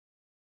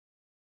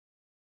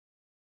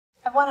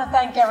I want to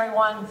thank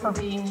everyone for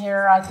being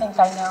here. I think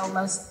I know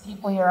most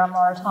people here are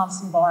Laura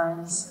Thompson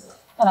Barnes,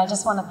 and I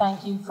just want to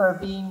thank you for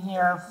being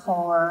here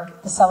for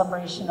the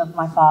celebration of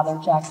my father,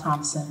 Jack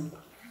Thompson.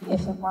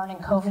 If it weren't in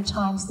COVID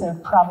times,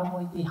 there'd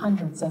probably be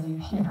hundreds of you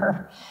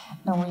here.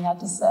 And we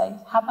had to say,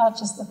 how about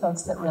just the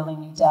folks that really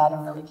knew Dad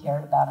and really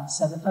cared about him?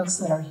 So the folks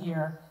that are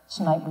here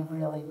tonight, we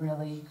really,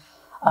 really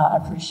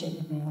appreciate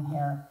you being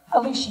here.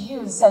 Alicia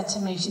Hughes said to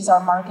me, she's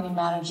our marketing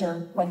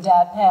manager, when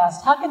Dad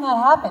passed, how can that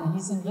happen?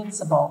 He's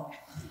invincible.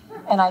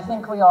 And I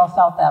think we all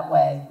felt that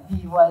way.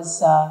 He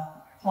was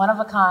one of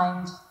a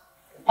kind,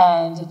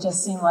 and it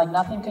just seemed like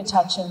nothing could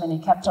touch him, and he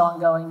kept on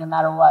going no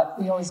matter what.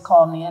 We always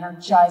call him the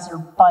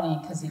Energizer Bunny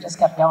because he just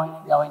kept going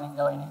and going and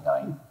going and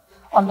going.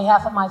 On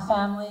behalf of my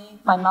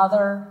family, my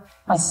mother,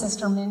 my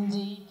sister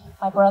Mindy,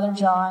 my brother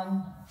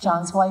John,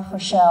 John's wife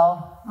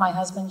Rochelle, my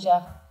husband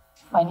Jeff,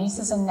 my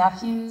nieces and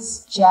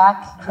nephews,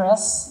 Jack,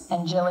 Chris,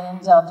 and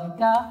Jillian Del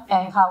Duca,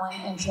 and Colin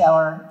and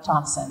Taylor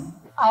Thompson.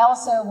 I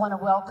also want to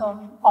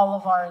welcome all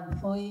of our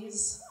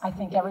employees. I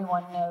think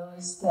everyone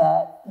knows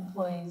that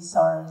employees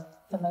are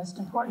the most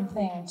important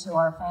thing to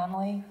our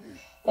family.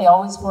 They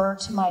always were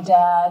to my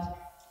dad.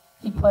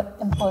 He put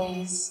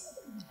employees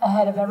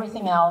ahead of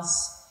everything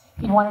else.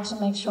 He wanted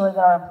to make sure that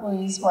our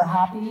employees were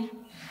happy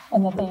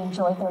and that they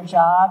enjoyed their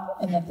job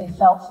and that they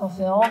felt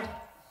fulfilled.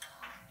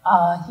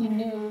 He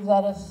knew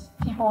that if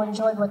people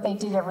enjoyed what they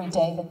did every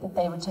day, that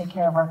they would take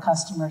care of our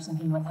customers and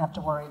he wouldn't have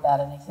to worry about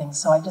anything.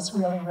 So I just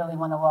really, really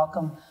want to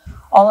welcome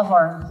all of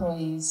our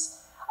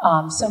employees.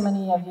 So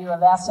many of you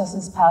have asked us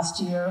this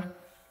past year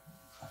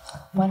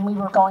when we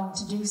were going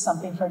to do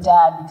something for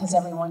Dad because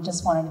everyone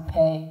just wanted to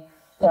pay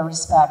their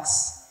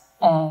respects.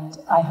 And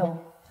I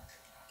hope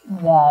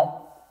that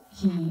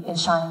he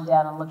is shining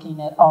down and looking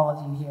at all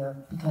of you here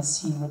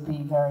because he would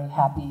be very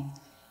happy,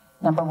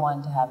 number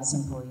one, to have his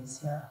employees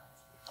here.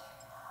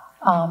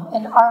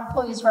 And our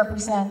employees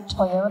represent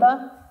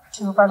Toyota,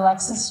 2 of our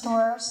Lexus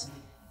stores,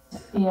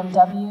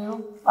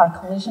 BMW, our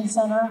collision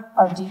center,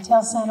 our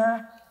detail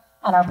center,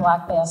 and our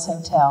Black Bass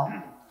Hotel.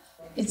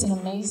 It's an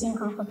amazing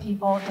group of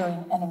people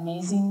doing an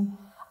amazing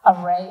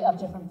array of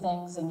different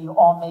things, and you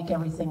all make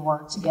everything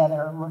work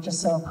together, and we're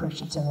just so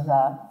appreciative of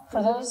that.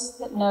 For those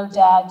that know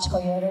Dad,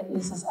 Toyota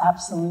is his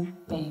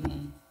absolute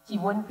baby. He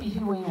wouldn't be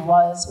who he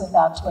was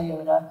without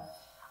Toyota.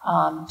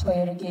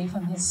 Toyota gave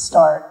him his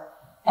start.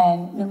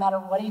 And no matter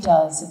what he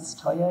does, it's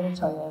Toyota,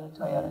 Toyota,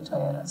 Toyota,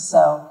 Toyota.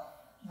 So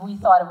we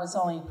thought it was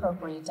only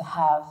appropriate to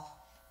have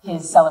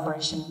his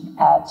celebration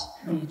at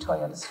the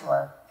Toyota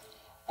store.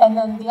 And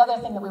then the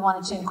other thing that we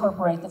wanted to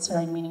incorporate that's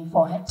very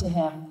meaningful to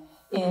him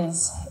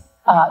is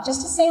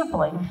just a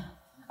sampling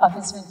of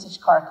his vintage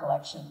car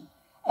collection.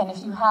 And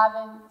if you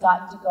haven't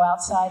gotten to go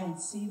outside and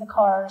see the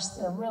cars,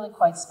 they're really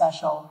quite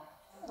special.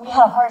 We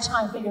had a hard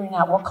time figuring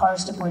out what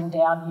cars to bring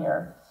down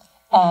here.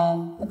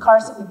 And the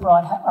cars that we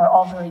brought are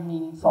all very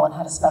meaningful and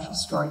had a special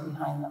story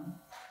behind them.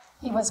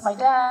 He was my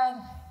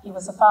dad, he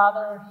was a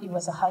father, he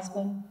was a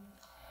husband,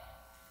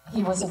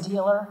 he was a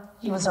dealer,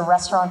 he was a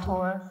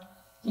restaurateur,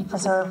 he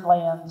preserved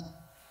land,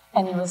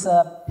 and he was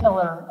a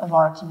pillar of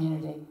our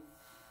community.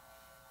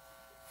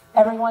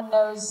 Everyone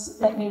knows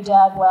that knew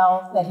Dad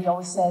well, that he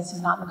always says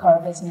he's not in the car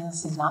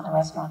business, he's not in the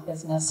restaurant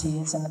business, he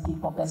is in the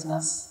people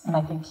business, and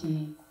I think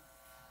he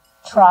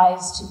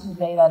tries to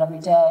convey that every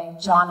day.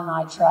 John and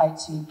I try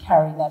to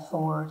carry that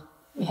forward.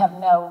 We have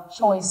no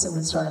choice. It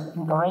was sort of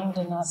ingrained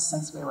in us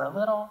since we were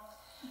little.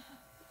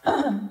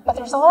 But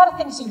there's a lot of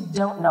things you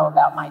don't know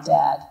about my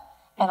dad.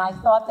 And I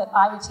thought that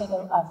I would take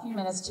a few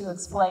minutes to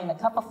explain a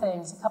couple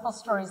things, a couple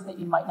stories that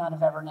you might not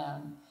have ever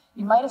known.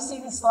 You might have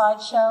seen the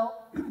slideshow.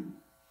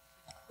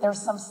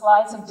 There's some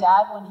slides of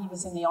Dad when he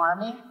was in the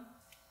Army,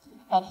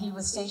 and he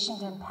was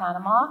stationed in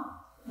Panama.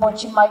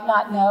 What you might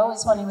not know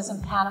is when he was in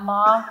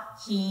Panama,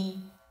 he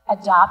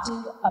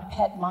adopted a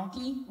pet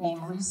monkey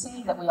named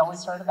Lucy that we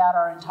always heard about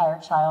our entire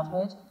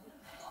childhood.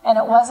 And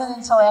it wasn't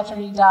until after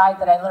he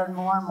died that I learned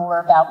more and more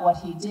about what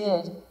he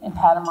did in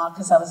Panama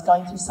because I was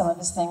going through some of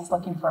his things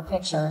looking for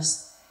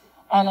pictures.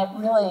 And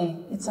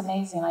it's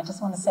amazing. I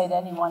just want to say to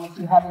anyone, if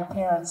you have your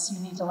parents,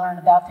 you need to learn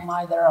about them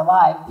while they're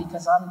alive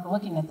because I'm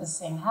looking at this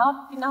saying,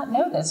 how did you not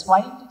know this? Why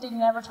did you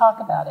never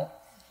talk about it?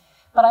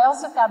 But I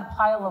also found a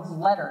pile of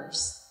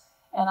letters.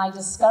 And I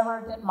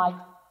discovered that my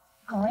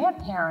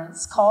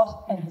grandparents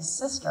and his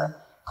sister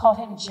called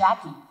him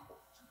Jackie.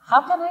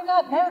 How can I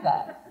not know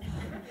that?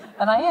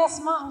 And I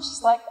asked Mom,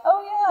 she's like,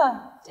 oh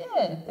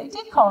yeah, they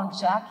did call him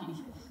Jackie.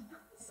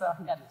 So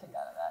I got to take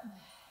out of that.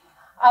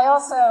 I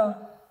also,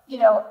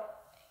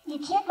 you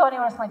can't go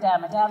anywhere with my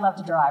dad. My dad loved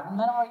to drive. No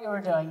matter what you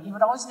were doing, he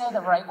would always know the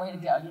right way to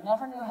go. You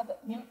never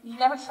knew you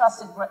never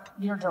trusted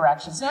your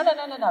directions. No,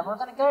 we're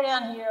going to go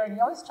down here. And he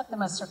always took the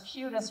most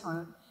circuitous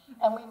route.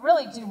 And we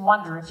really do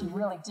wonder if he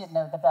really did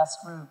know the best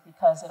route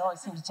because it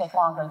always seemed to take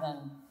longer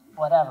than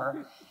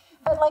whatever.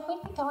 But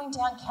we'd be going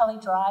down Kelly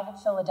Drive in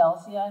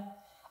Philadelphia,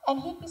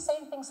 and he'd be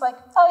saying things like,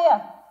 oh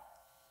yeah,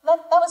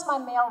 that was my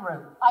mail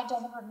route. I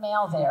delivered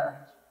mail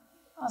there.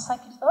 I was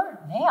like, you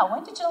delivered mail?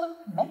 When did you deliver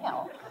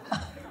mail?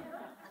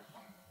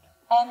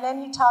 And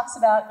then he talks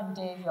about, and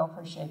Dave, you'll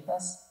appreciate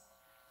this,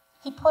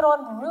 he put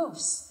on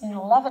roofs in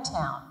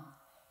Levittown.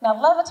 Now,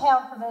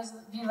 Levittown, for those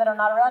of you that are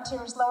not around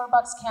here, is Lower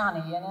Bucks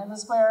County, and it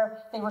was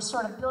where they were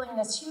sort of building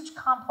this huge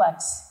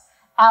complex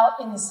out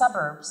in the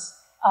suburbs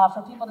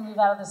for people to move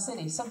out of the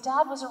city. So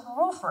Dad was a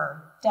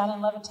roofer down in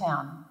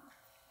Levittown.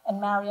 And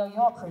Mario,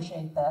 you'll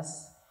appreciate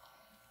this.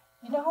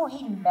 You know who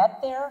he met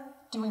there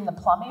doing the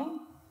plumbing?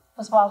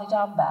 Was Wally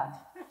Dallenbach.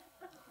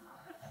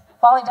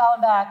 Wally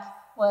Dallenbach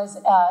was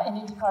an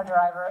IndyCar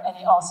driver, and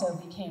he also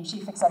became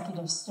chief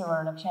executive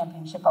steward of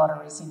Championship Auto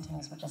Racing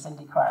Teams, which is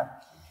IndyCar.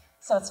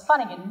 So it's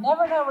funny, you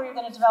never know where you're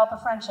going to develop a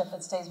friendship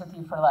that stays with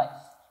you for life.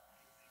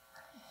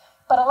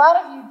 But a lot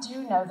of you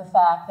do know the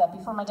fact that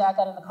before my dad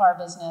got in the car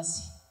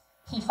business,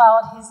 he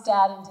followed his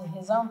dad into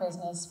his own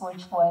business,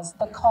 which was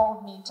the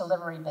cold meat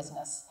delivery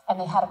business. And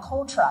they had a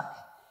cold truck.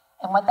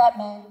 And what that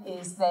meant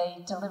is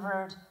they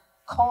delivered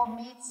cold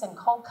meats and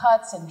cold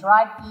cuts and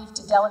dried beef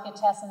to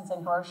delicatessens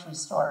and grocery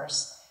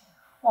stores.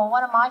 Well,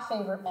 one of my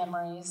favorite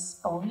memories,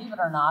 believe it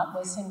or not,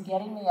 was him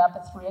getting me up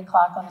at 3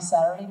 o'clock on a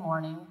Saturday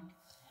morning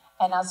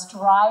and us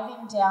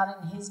driving down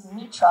in his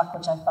meat truck,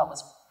 which I thought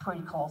was a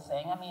pretty cool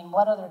thing. I mean,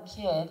 what other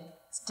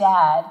kid's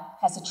dad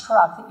has a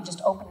truck that you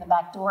just open the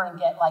back door and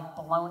get like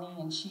bologna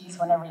and cheese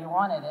whenever you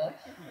wanted it?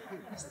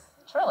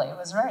 Truly, it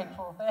was a very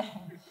cool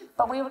thing.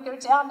 But we would go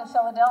down to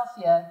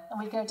Philadelphia, and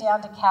we'd go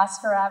down to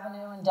Castor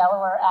Avenue and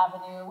Delaware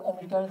Avenue, and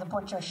we'd go to the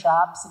butcher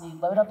shops, and he'd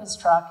load up his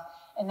truck,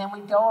 and then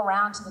we'd go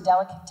around to the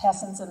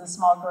delicatessens and the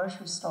small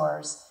grocery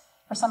stores.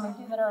 For some of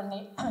you that are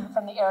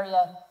from the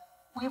area,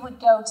 we would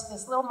go to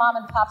this little mom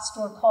and pop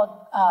store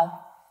called,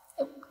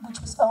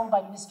 which was owned by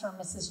Mr. and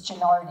Mrs.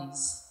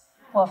 Gennardi's.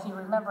 Well, if you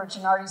remember,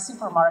 Gennardi's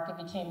supermarket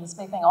became this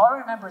big thing. All I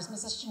remember is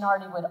Mrs.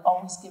 Gennardi would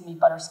always give me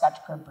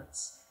butterscotch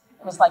crimpets.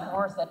 It was like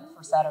worth it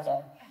for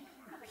Saturday.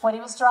 When he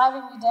was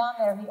driving me down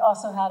there, he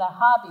also had a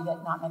hobby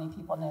that not many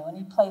people knew, and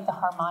he played the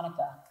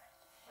harmonica.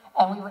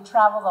 And we would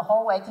travel the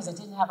whole way, because I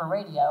didn't have a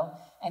radio,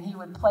 and he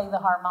would play the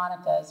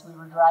harmonica as we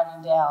were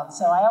driving down.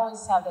 So I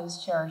always have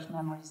those cherished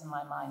memories in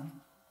my mind.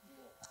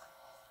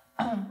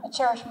 A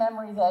cherished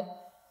memory that,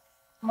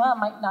 well,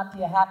 might not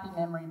be a happy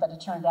memory, but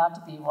it turned out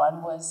to be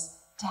one, was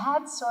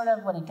Dad sort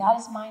of, when he got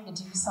his mind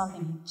to do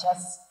something, he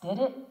just did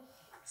it.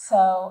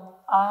 So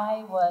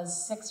I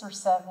was 6 or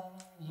 7,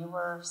 you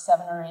were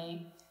 7 or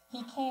 8.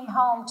 He came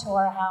home to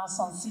our house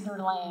on Cedar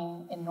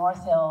Lane in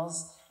North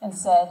Hills and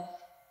said,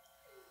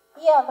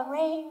 yeah,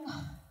 Lorraine,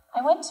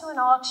 I went to an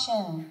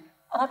auction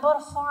and I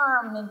bought a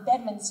farm in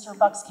Bedminster,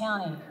 Bucks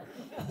County.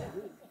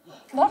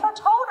 Never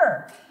told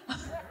her.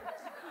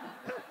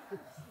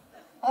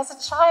 As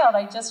a child,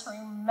 I just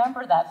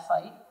remember that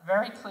fight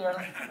very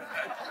clearly.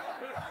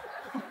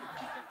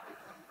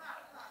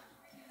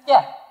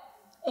 Yeah,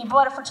 he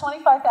bought it for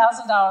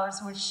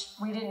 $25,000, which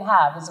we didn't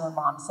have, is what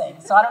Mom's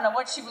saying. So I don't know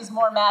what she was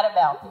more mad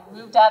about. He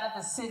moved out of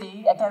the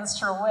city against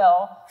her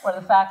will, or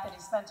the fact that he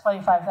spent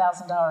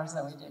 $25,000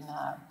 that we didn't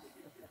have.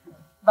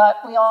 But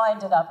we all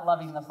ended up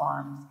loving the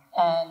farm,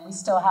 and we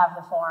still have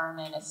the farm,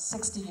 and it's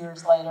 60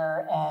 years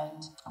later,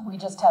 and we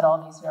just had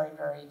all these very,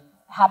 very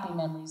happy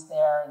memories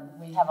there, and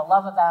we have a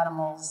love of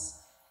animals,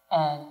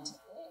 and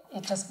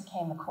it just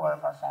became the core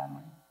of our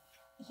family.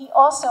 He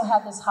also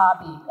had this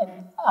hobby,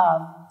 and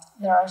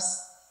there are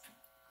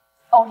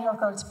Old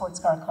York Road Sports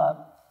Car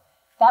Club.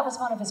 That was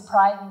one of his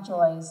pride and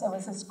joys. It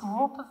was this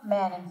group of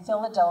men in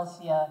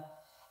Philadelphia,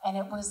 and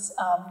it was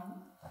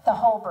the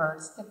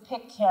Holberts, the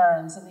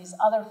Pitcairns, and these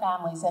other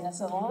families. And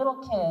as a little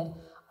kid,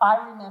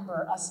 I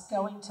remember us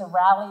going to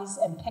rallies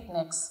and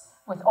picnics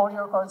with Old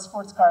York Road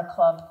Sports Car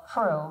Club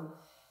crew,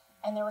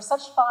 and there were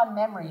such fond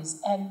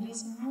memories. And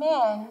these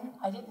men,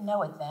 I didn't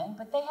know it then,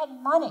 but they had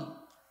money.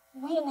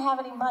 We didn't have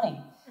any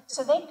money.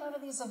 So they'd go to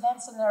these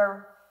events in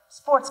their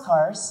sports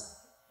cars.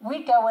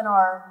 We'd go in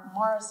our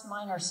Morris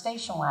Minor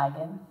station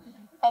wagon.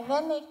 And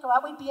then they'd go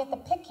out. We'd be at the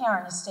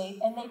Pitcairn estate,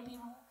 and they'd be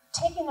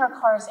taking their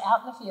cars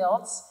out in the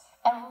fields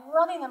and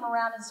running them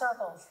around in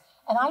circles.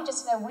 And I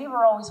just know we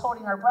were always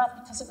holding our breath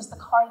because it was the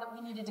car that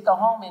we needed to go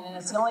home in, and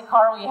it's the only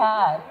car we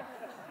had.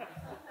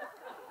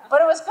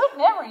 But it was good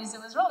memories.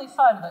 It was really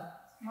fun, but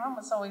Mom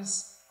was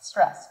always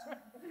stressed.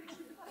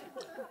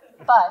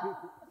 But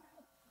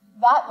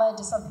that led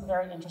to something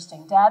very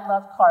interesting. Dad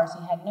loved cars.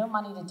 He had no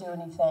money to do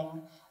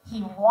anything.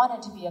 He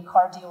wanted to be a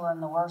car dealer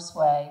in the worst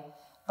way,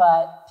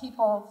 but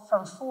people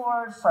from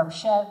Ford, from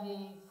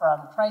Chevy,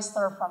 from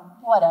Chrysler, from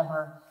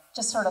whatever,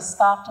 just sort of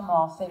stopped him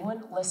off. They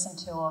wouldn't listen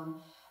to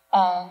him,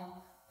 and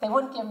they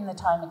wouldn't give him the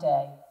time of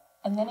day.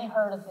 And then he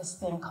heard of this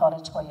thing called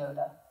a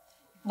Toyota.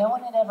 No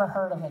one had ever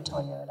heard of a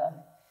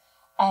Toyota.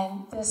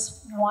 And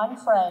this one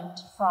friend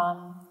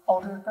from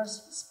Old York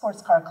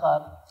Sports Car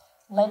Club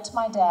lent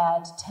my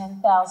dad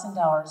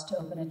 $10,000 to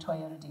open a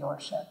Toyota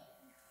dealership.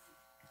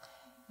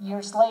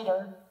 Years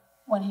later,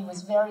 when he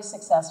was very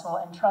successful,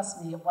 and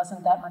trust me, it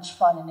wasn't that much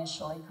fun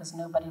initially because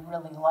nobody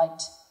really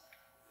liked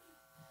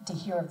to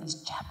hear of these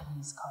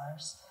Japanese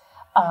cars.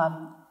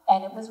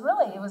 And it was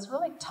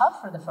really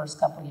tough for the first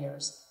couple of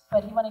years.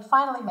 But when he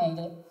finally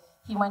made it,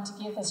 he went to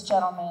give this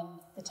gentleman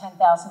the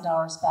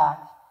 $10,000 back.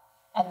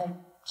 And the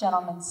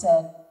gentleman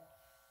said,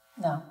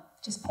 no,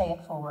 just pay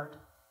it forward.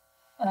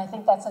 And I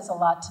think that says a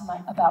lot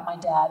about my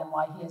dad and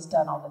why he has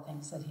done all the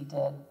things that he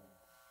did.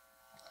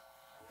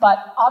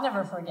 But I'll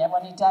never forget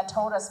when Dad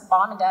told us,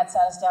 Mom and Dad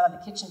sat us down at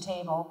the kitchen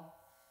table.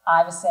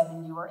 I was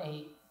 7, you were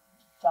 8.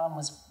 John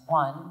was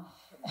 1.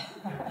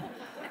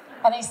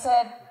 And he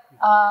said,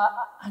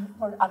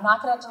 I'm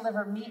not going to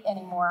deliver meat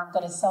anymore. I'm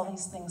going to sell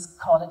these things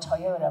called a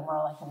Toyota. And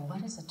we're like, well,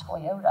 what is a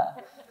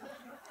Toyota?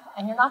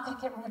 And you're not going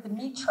to get rid of the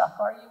meat truck,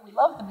 are you? We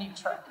love the meat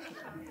truck.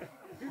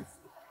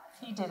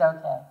 He did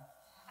okay.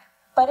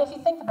 But if you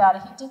think about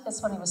it, he did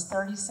this when he was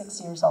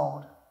 36 years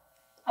old.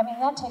 I mean,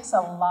 that takes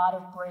a lot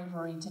of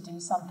bravery to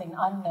do something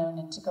unknown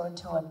and to go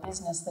into a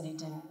business that he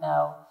didn't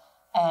know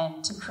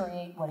and to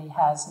create what he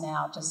has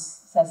now.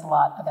 Just says a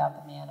lot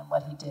about the man and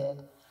what he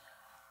did.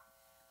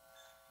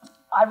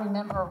 I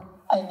remember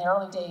in the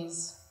early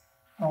days,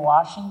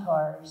 washing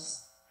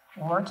cars,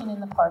 working in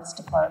the parts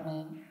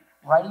department,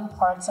 writing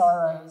parts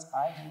ROs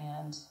by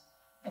hand.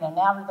 You know,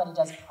 now everybody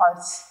does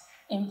parts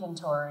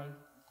inventory,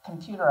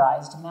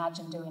 computerized.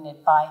 Imagine doing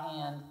it by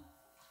hand.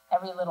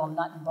 Every little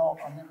nut and bolt,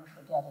 I'll never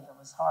forget it. It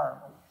was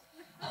horrible.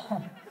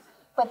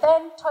 But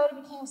then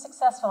Toyota became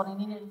successful and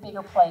he needed a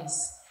bigger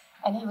place.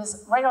 And he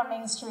was right on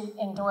Main Street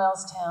in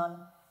Doylestown,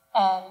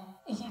 and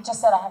he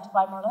just said, I have to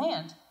buy more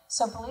land.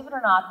 So believe it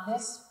or not,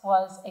 this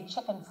was a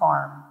chicken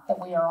farm that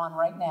we are on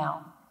right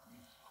now.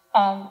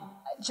 And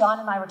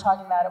John and I were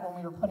talking about it when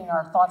we were putting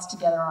our thoughts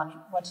together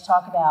on what to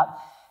talk about.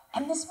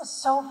 And this was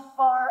so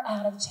far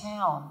out of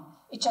town.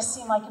 It just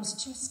seemed like it was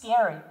too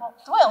scary. Well,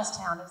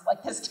 Doylestown is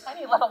like this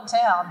tiny little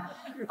town.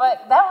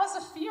 But that was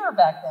a fear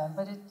back then,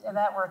 but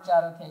that worked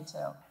out okay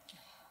too.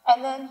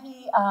 And then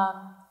he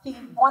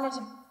wanted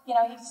to, you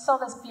know, he saw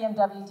this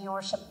BMW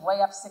dealership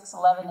way up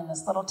 611 in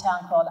this little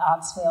town called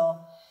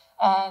Ottsville.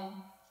 And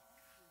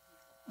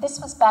this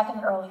was back in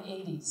the early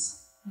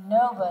 80s.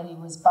 Nobody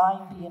was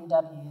buying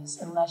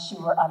BMWs unless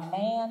you were a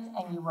man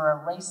and you were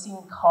a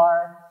racing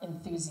car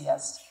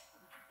enthusiast.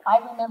 I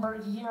remember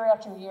year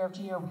after year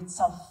after year, we'd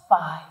sell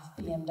 5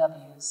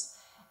 BMWs.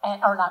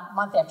 Or not,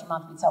 month after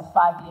month, we'd sell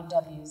 5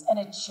 BMWs. And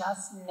it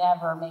just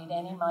never made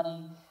any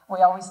money. We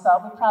always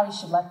thought we probably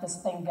should let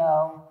this thing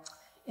go.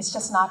 It's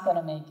just not going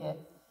to make it.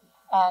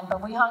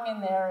 But we hung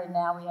in there, and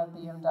now we have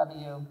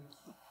BMW.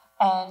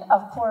 And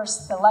of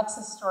course, the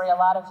Lexus story, a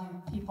lot of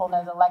you people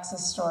know the Lexus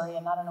story,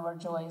 and I don't know where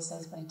Joyce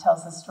is, but he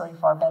tells this story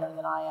far better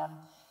than I am.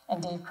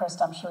 And Dave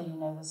Christ, I'm sure you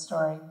know this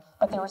story.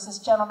 But there was this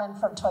gentleman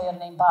from Toyota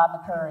named Bob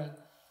McCurry,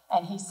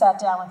 and he sat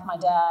down with my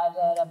dad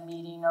at a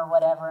meeting or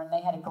whatever, and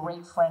they had a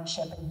great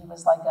friendship, and he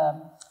was like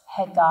a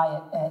head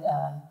guy at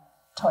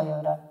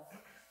Toyota.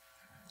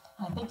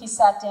 And I think he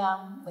sat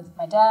down with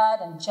my dad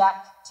and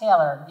Jack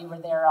Taylor, you were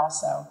there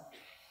also.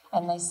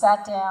 And they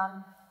sat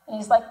down, and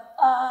he's like,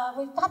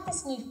 we've got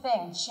this new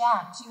thing,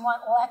 Jack, do you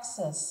want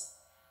Lexus?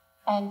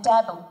 And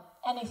Dad,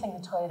 anything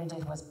that Toyota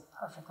did was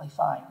perfectly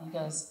fine. He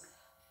goes,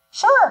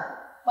 sure,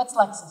 what's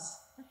Lexus?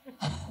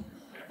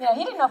 You know,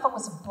 he didn't know if it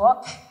was a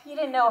book. He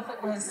didn't know if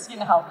it was, you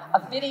know,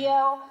 a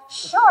video.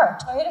 Sure,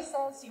 Toyota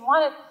says, you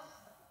want it?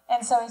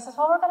 And so he says,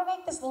 well, we're going to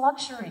make this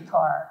luxury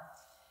car.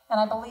 And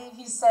I believe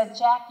he said,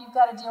 Jack, you've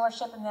got a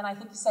dealership. And then I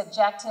think he said,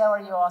 Jack Taylor,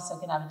 you also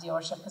can have a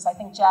dealership. Because I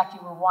think, Jack, you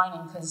were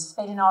whining because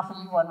they didn't offer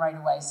you one right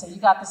away. So you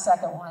got the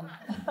second one.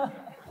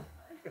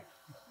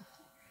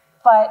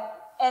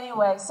 But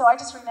anyway, so I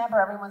just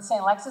remember everyone saying,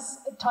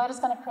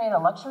 Toyota's going to create a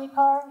luxury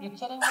car? You're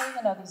kidding me?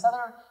 You know,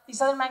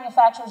 these other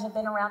manufacturers have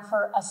been around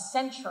for a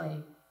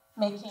century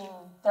making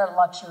their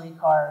luxury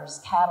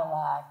cars,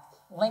 Cadillac,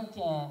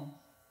 Lincoln.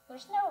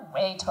 There's no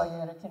way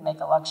Toyota can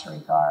make a luxury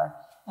car.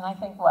 And I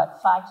think,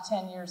 5 to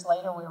 10 years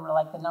later, we were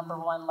like the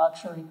 #1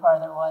 luxury car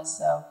there was.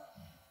 So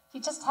he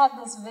just had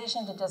this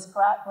vision to just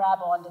grab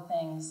onto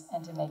things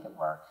and to make it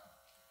work.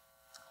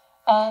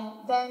 And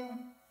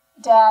then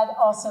Dad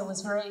also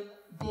was very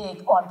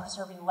big on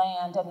preserving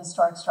land and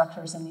historic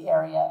structures in the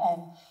area.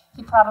 And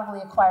he probably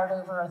acquired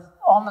over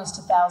almost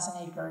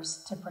 1,000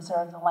 acres to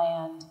preserve the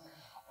land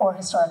or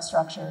historic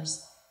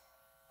structures.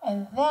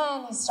 And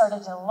then he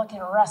started to look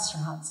at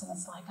restaurants, and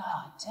it's like,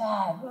 oh,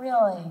 Dad,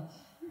 really?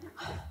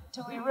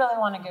 Do we really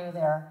want to go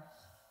there?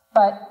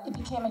 But it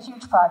became a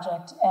huge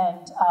project,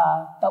 and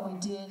but he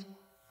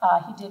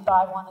did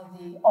buy one of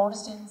the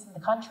oldest inns in the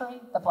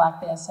country, the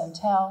Black Bass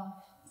Hotel.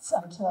 It's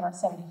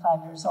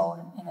 275 years old,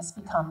 and it's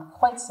become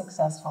quite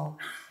successful.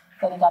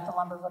 Then he got the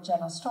Lumberville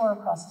General Store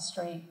across the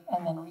street,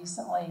 and then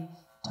recently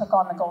took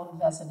on the Golden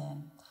Pheasant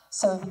Inn.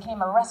 So he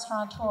became a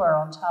restaurateur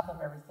on top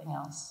of everything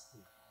else.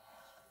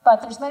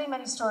 But there's many,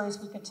 many stories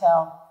we could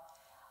tell,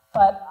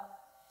 but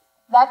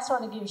that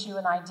sort of gives you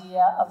an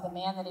idea of the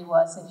man that he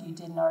was if you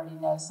didn't already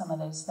know some of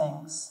those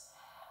things.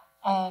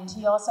 And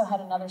he also had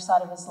another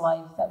side of his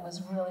life that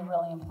was really,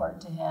 really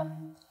important to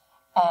him,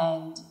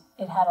 and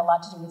it had a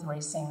lot to do with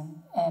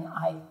racing. And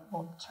I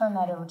will turn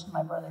that over to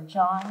my brother,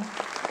 John.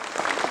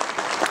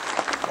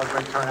 A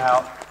great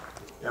turnout.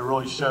 It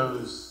really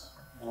shows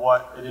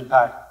what an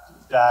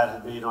impact Dad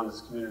had made on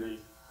this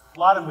community. A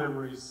lot of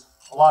memories,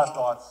 a lot of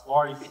thoughts.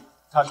 Laurie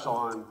touched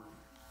on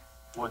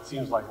what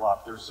seems like a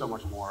lot. There's so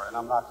much more, and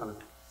I'm not going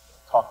to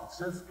talk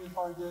extensively if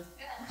I did.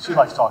 She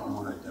likes talking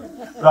more than I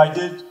do. But I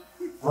did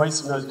write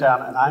some notes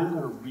down, and I'm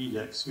going to read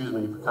it, excuse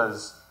me,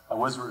 because I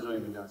was originally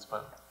in the notes,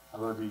 but I'm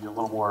going to be a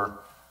little more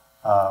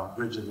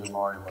rigid than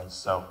Laurie was.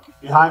 So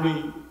behind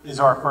me is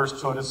our first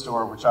Toyota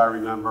store, which I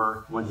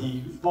remember when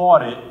he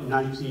bought it in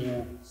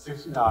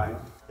 1969.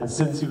 And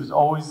since he was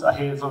always a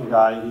hands-on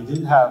guy, and he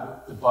didn't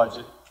have the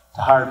budget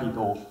to hire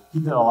people, he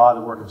did a lot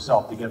of the work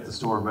himself to get the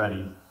store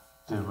ready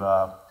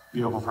to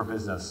be open for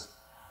business.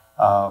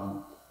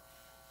 And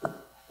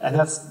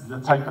that's the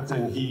type of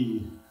thing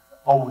he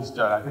always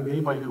did. I think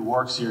anybody who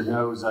works here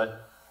knows that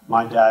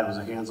my dad was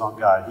a hands-on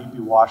guy. He'd be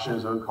washing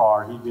his own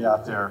car. He'd be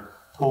out there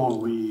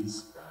pulling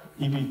weeds.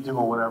 He'd be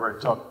doing whatever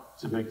it took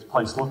to make the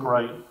place look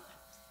right.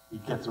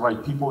 He'd get the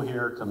right people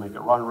here to make it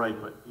run right,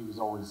 but he was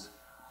always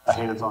a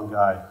hands-on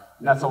guy.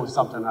 And that's always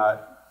something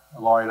that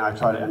Laurie and I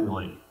try to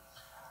emulate.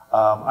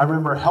 I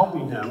remember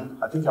helping him.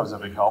 I think I was a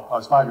big help. I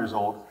was 5 years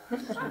old.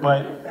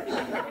 But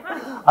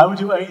I would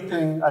do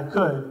anything I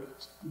could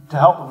to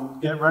help him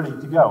get ready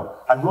to go.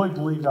 I really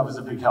believed I was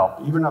a big help,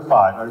 even at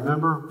 5. I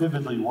remember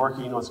vividly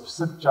working on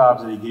specific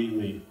jobs that he gave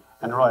me.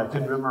 And really, I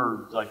couldn't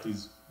remember like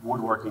these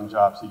woodworking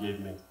jobs he gave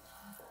me.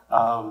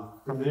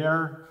 From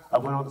there, I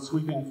went on to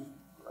sweeping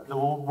the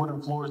old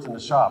wooden floors in the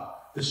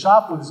shop. The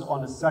shop was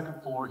on the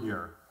second floor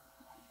here,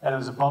 and it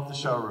was above the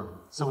showroom.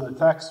 So when the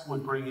techs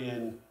would bring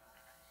in,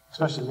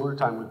 especially in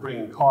wintertime, would bring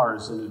in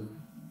cars and it'd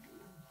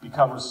be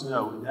covered with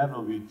snow,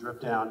 inevitably would drip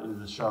down into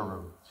the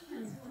showroom.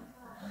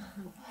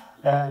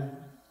 And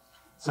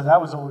so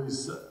that was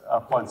always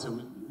fun. So,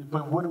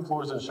 but wooden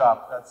floors in the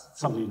shop, that's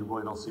something you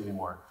really don't see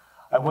anymore.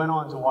 I went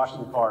on to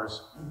washing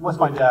cars. With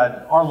my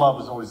dad, our love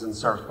was always in the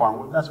service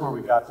department. That's where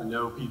we got to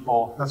know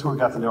people. That's where we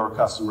got to know our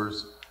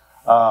customers.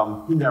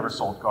 He never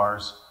sold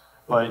cars,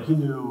 but he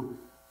knew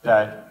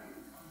that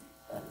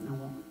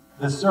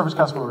the service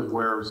customer was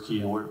where it was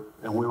key,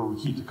 and where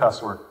we keep the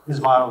customer.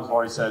 His motto, as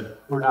Laurie said,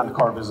 we're not in the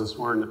car business,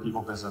 we're in the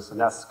people business, and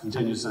that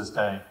continues to this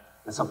day.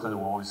 It's something that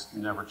will always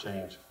never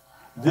change.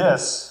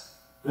 This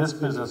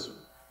business,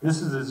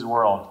 this is his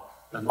world.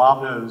 And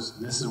Mom knows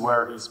this is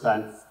where he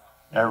spent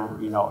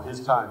his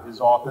time, his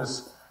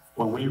office.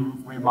 When we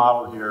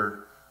remodeled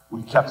here,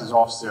 we kept his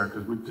office there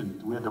because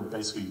we had to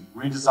basically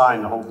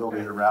redesign the whole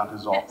building around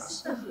his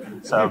office.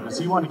 So, because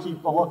he wanted to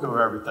keep a look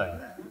over everything.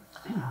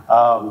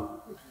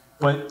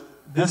 But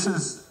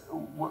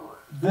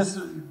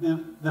the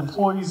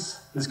employees,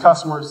 his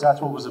customers,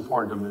 that's what was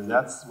important to him, and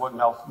that's what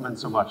meant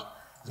so much.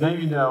 As many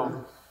of you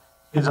know,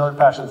 his other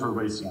passions were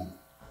racing.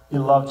 He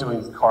loved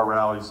doing car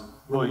rallies,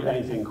 really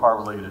anything car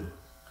related.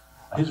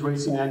 His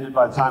racing ended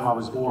by the time I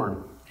was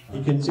born.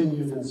 He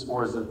continued in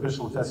sport as an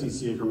official with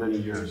SECA for many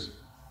years.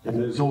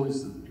 And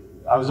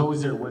I was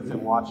always there with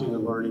him, watching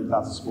and learning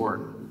about the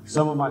sport.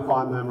 Some of my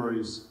fond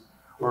memories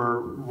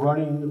were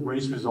running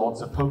race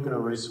results at Pocono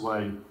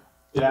Raceway,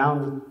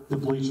 down the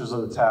bleachers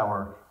of the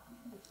tower,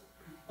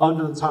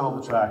 under the tunnel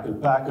of the track,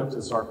 and back up to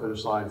the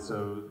start-finish line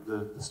so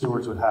the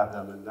stewards would have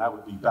them, and that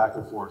would be back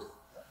and forth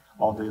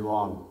all day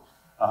long.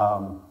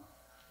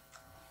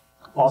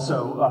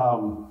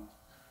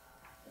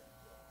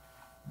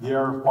 The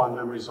other fond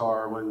memories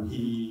are when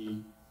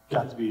he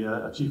got to be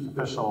a chief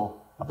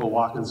official up at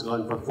Watkins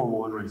Glen for the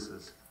Formula One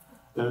races.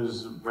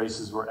 Those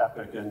races were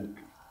epic, and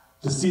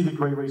to see the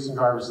great racing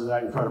drivers of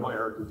that incredible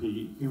era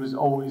compete, he was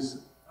always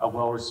a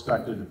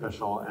well-respected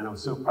official, and I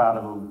was so proud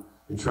of him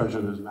and treasure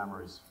those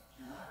memories.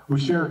 We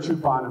share a true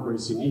bond of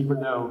racing, even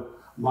though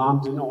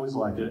Mom didn't always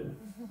like it.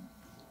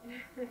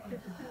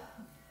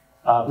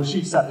 But she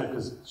accepted it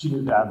because she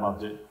knew Dad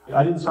loved it.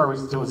 I didn't start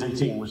racing until I was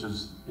 18, which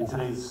is, in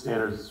today's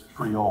standards,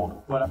 pretty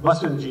old. But it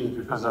must have been in genes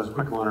because I was a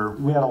quick learner.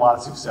 We had a lot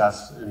of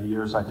success in the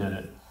years I did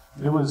it.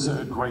 It was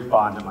a great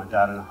bond that my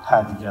dad and I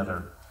had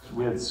together.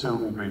 We had so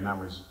many great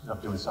memories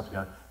of doing stuff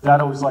together.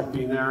 Dad always liked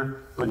being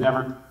there, but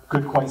never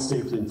could quite stay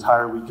for the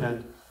entire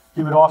weekend.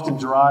 He would often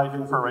drive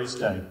in for a race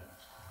day,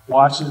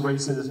 watch the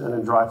races, and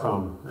then drive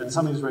home. And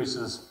some of these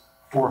races,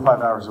 4 or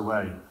 5 hours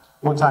away.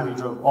 One time he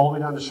drove all the way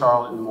down to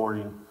Charlotte in the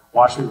morning,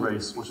 watched me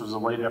race, which was a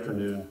late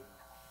afternoon,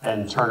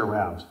 and turn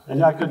around.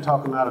 And I couldn't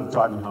talk him out of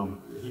driving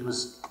home. He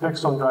was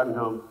fixed on driving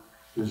home.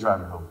 He was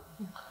driving home.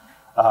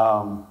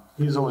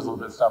 He was always a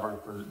little bit stubborn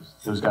for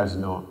those guys who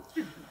know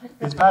him.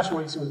 His passion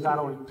racing was not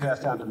only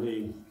passed down to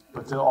me,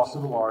 but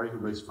also to Laurie, who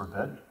raced for a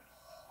bit.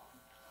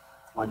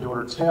 My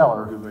daughter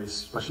Taylor, who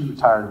raced, but she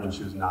retired when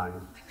she was 9.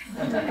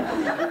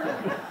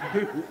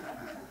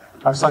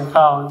 Our son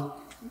Colin,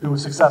 who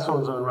was successful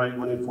in his own right,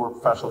 winning 4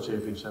 professional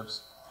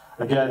championships.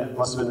 Again,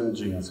 must have been in the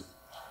genes.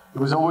 It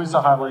was always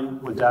a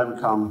highlight when Dad would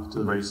come to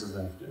the races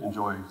and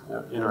enjoy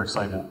inner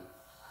excitement.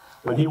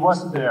 When he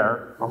wasn't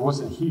there, or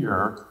wasn't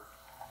here,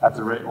 at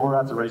the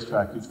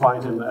racetrack, you'd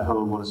find him at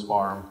home on his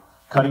farm,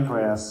 cutting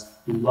grass.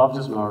 He loved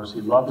his mowers,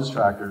 he loved his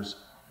tractors.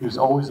 He was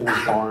always in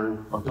his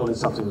barn or building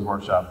something in his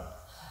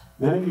workshop.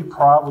 Many of you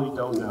probably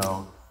don't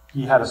know,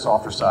 he had a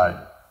softer side.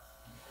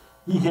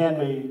 He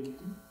handmade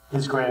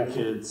his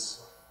grandkids'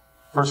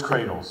 first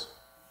cradles.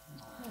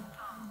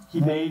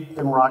 He made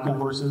them rocking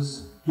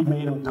horses. he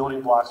made them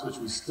building blocks which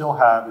we still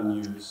have and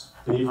use,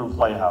 and even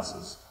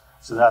playhouses.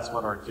 So that's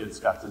what our kids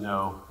got to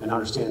know and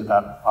understand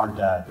about our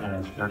dad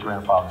and their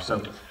grandfather.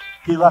 So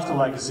he left a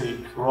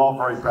legacy. We're all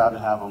very proud to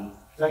have him.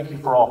 Thank you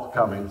for all for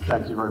coming.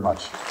 Thank you very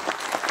much.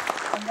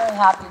 I'm very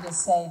happy to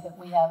say that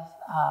we have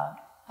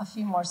a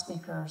few more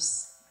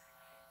speakers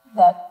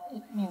that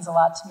it means a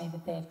lot to me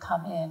that they've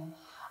come in.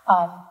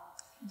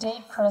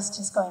 Dave Christ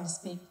is going to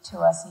speak to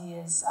us. He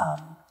is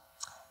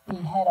the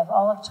head of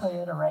all of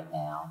Toyota right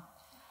now.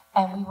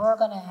 And we were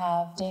going to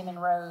have Damon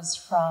Rose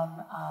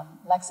from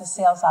Lexus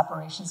Sales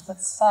Operations, but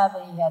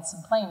sadly he had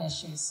some plane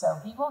issues, so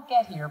he will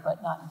get here,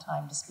 but not in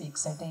time to speak.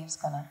 So Dave's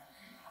going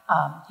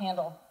to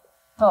handle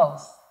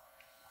both,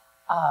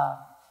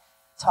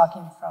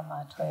 talking from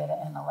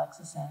Toyota and the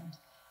Lexus end.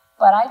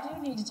 But I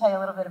do need to tell you a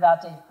little bit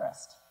about Dave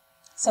Christ.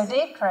 So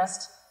Dave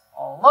Christ,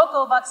 a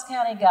local Bucks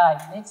County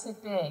guy, makes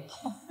it big.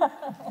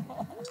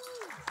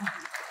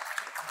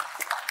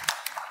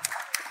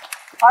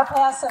 Our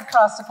paths have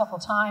crossed a couple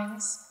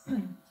times.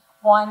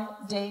 One,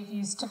 Dave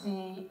used to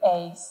be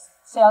a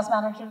sales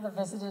manager that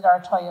visited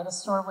our Toyota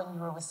store when you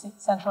were with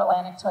Central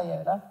Atlantic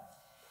Toyota.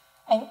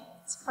 And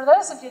for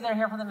those of you that are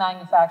here from the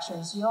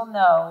manufacturers, you'll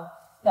know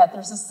that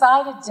there's a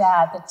side of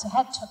Dad that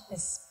Dad took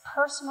this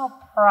personal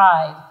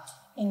pride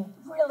in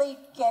really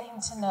getting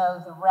to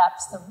know the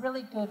reps, the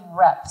really good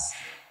reps.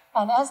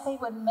 And as they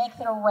would make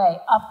their way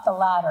up the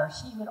ladder,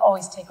 he would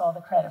always take all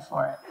the credit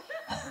for it.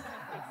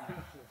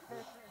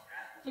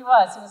 He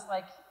was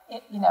like,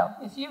 if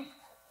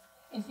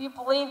he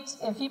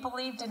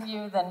believed in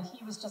you, then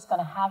he was just going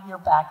to have your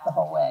back the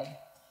whole way.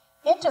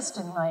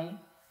 Interestingly,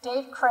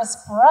 Dave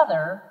Christ's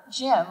brother,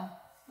 Jim,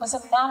 was a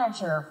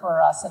manager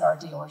for us at our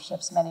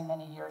dealerships many,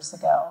 many years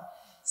ago.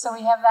 So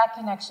we have that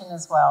connection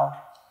as well.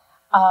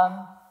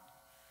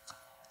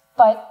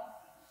 But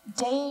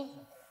Dave,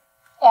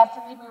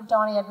 after he moved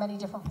on, he had many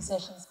different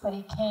positions, but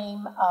he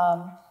came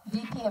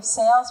VP of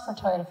Sales for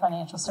Toyota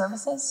Financial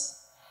Services.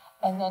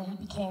 And then he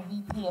became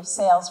VP of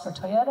Sales for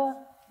Toyota,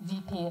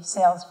 VP of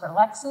Sales for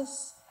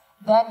Lexus.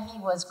 Then he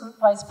was Group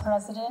Vice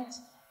President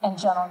and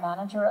General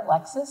Manager at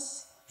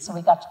Lexus. So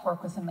we got to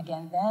work with him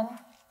again then.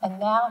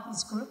 And now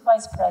he's Group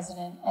Vice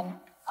President and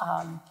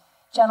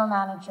General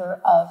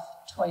Manager of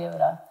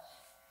Toyota.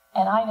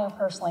 And I know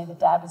personally that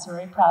Dad was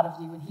very proud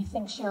of you, and he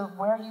thinks you're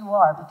where you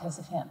are because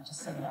of him,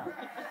 just so you know.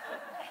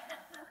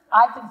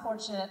 I've been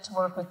fortunate to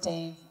work with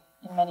Dave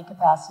in many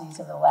capacities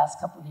over the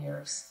last couple of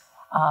years.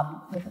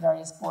 With the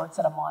various boards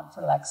that I'm on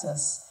for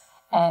Lexus.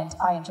 And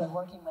I enjoy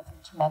working with him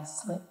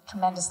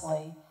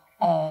tremendously,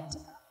 and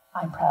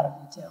I'm proud of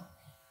you too.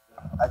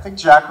 I think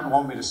Jack would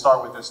want me to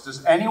start with this.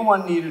 Does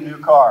anyone need a new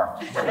car?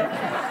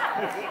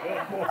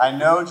 I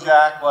know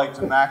Jack liked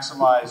to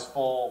maximize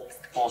full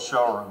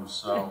showrooms,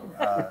 so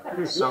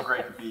it's so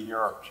great to be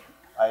here.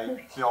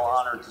 I feel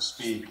honored to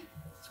speak.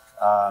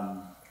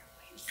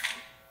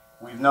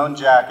 We've known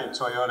Jack at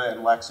Toyota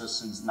and Lexus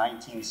since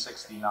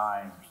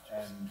 1969,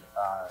 and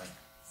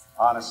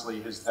honestly,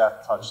 his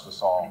death touched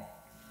us all.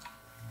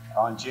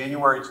 On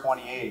January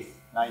 28th,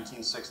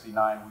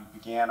 1969, we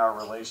began our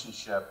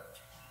relationship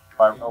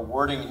by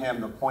awarding him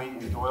the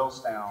point in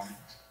Doylestown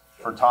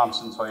for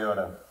Thompson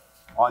Toyota.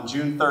 On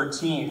June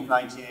 13th,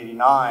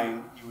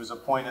 1989, he was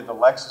appointed the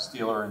Lexus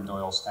dealer in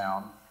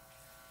Doylestown.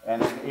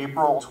 And in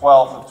April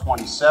 12th of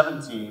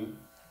 2017,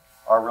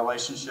 our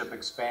relationship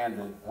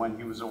expanded when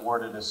he was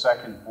awarded a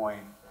second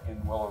point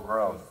in Willow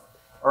Grove.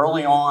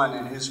 Early on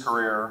in his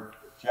career,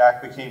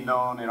 Jack became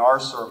known in our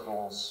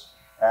circles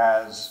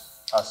as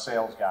a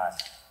sales guy.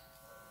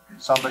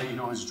 Somebody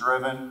who was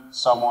driven,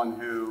 someone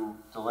who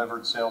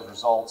delivered sales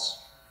results,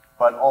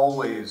 but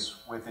always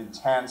with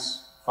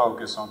intense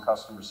focus on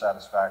customer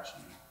satisfaction.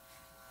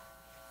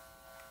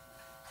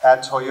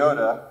 At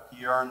Toyota,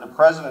 he earned the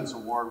President's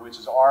Award, which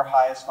is our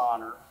highest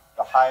honor,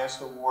 the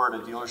highest award a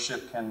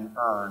dealership can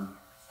earn,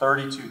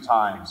 32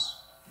 times,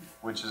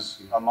 which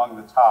is among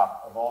the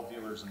top of all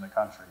dealers in the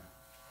country.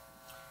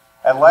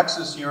 At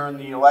Lexus, he earned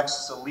the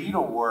Lexus Elite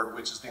Award,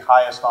 which is the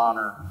highest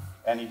honor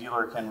any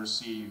dealer can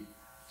receive,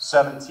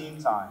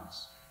 17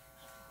 times.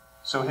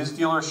 So his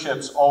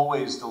dealerships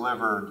always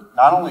delivered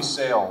not only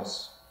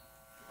sales,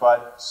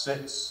 but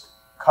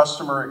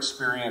customer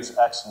experience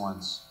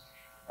excellence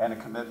and a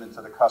commitment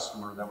to the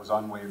customer that was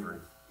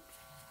unwavering.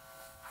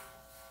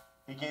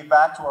 He gave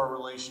back to our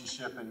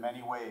relationship in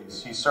many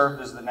ways. He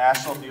served as the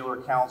National Dealer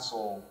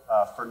Council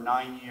for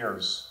 9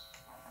 years.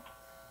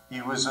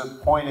 He was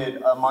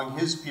appointed among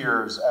his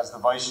peers as the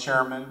vice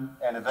chairman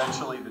and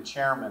eventually the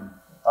chairman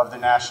of the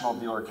National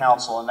Dealer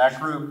Council. And that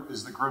group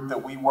is the group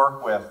that we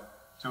work with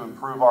to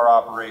improve our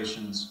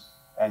operations,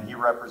 and he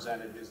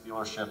represented his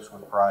dealerships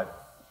with pride.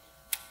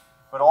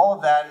 But all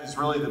of that is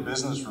really the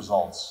business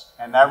results,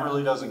 and that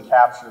really doesn't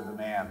capture the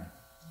man.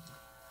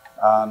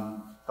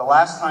 The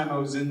last time I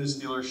was in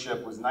this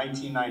dealership was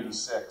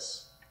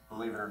 1996,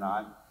 believe it or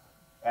not,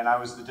 and I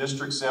was the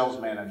district sales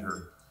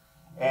manager.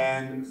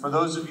 And for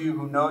those of you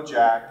who know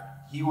Jack,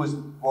 he was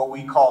what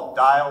we call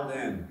dialed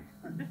in.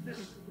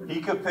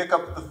 He could pick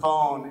up the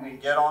phone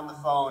and get on the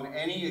phone,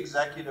 any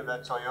executive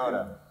at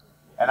Toyota,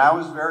 And I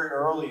was very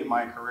early in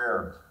my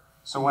career.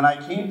 So when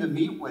I came to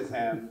meet with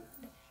him,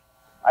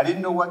 I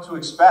didn't know what to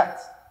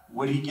expect.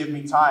 Would he give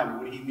me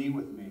time? Would he meet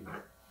with me?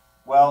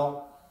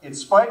 Well, in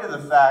spite of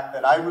the fact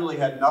that I really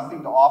had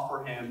nothing to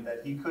offer him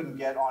that he couldn't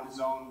get on his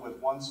own with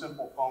one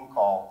simple phone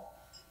call,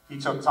 he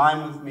took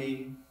time with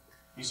me,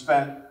 he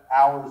spent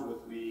hours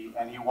with me,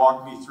 and he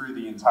walked me through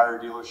the entire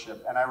dealership.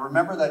 And I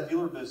remember that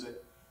dealer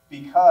visit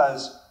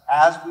because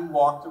as we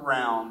walked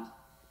around,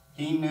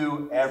 he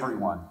knew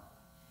everyone.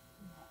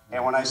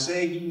 And when I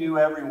say he knew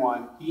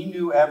everyone, he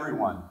knew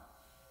everyone.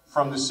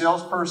 From the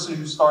salesperson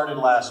who started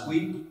last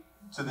week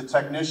to the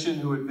technician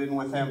who had been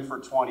with him for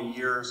 20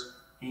 years,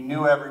 he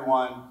knew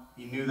everyone,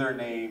 he knew their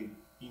name,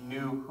 he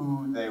knew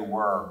who they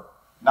were,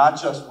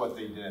 not just what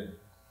they did.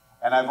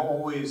 And I've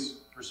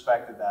always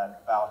respected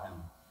that about him.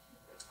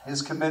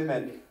 His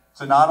commitment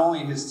to not only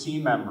his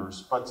team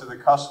members, but to the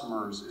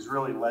customers is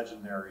really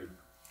legendary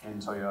in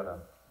Toyota.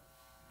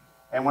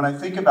 And when I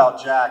think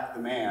about Jack,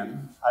 the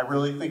man, I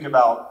really think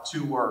about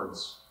two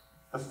words.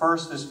 The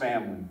first is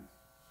family.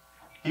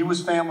 He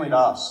was family to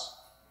us.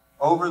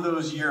 Over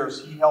those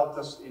years, he helped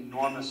us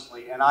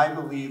enormously, and I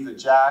believe that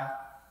Jack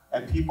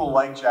and people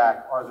like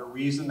Jack are the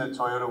reason that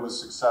Toyota was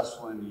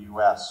successful in the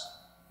US.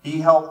 He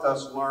helped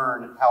us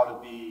learn how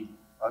to be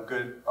a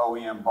good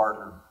OEM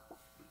partner.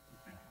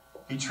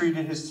 He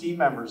treated his team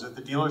members at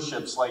the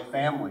dealerships like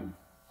family.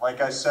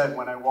 Like I said,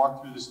 when I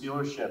walked through this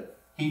dealership,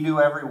 he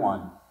knew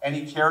everyone, and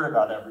he cared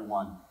about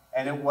everyone.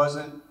 And it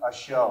wasn't a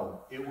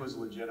show, it was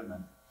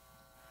legitimate.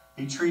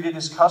 He treated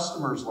his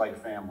customers like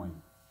family.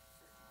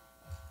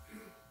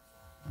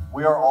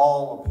 We are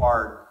all a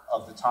part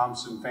of the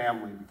Thompson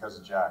family because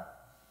of Jack.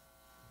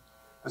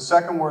 The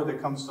second word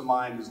that comes to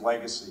mind is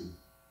legacy.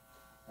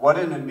 What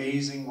an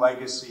amazing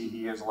legacy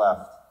he has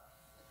left.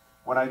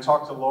 When I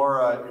talked to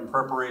Laura in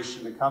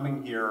preparation to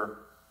coming here,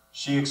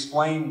 she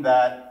explained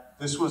that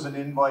this was an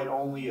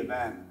invite-only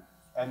event.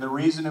 And the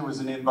reason it was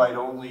an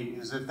invite-only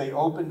is if they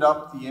opened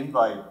up the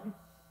invite,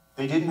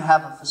 they didn't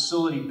have a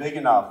facility big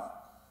enough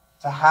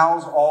to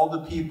house all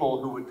the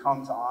people who would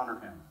come to honor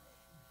him.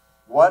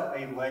 What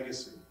a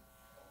legacy.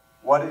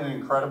 What an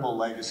incredible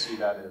legacy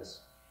that is.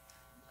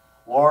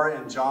 Laura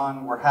and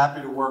John were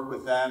happy to work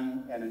with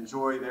them and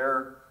enjoy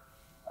their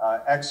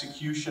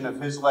execution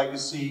of his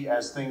legacy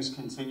as things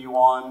continue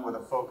on with a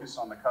focus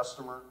on the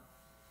customer.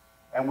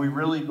 And we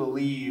really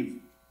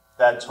believe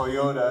that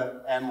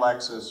Toyota and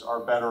Lexus are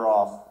better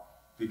off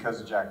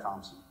because of Jack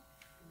Thompson.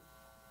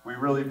 We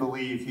really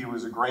believe he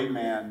was a great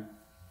man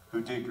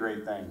who did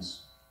great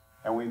things.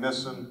 And we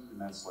miss him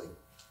immensely.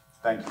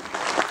 Thank you.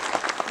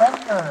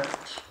 Brent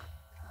Birch,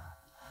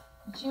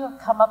 could you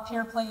come up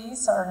here,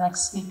 please, our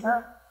next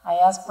speaker? I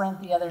asked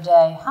Brent the other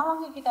day, how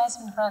long have you guys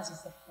been friends? He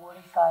said,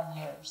 45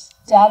 years.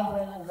 Dad and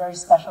Brent had a very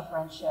special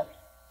friendship.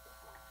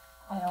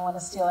 I don't want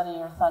to steal any of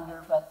your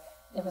thunder, but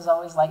it was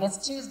always like, it's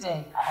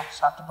Tuesday, I have to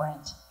talk to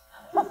Brent.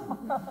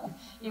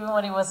 Even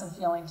when he wasn't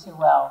feeling too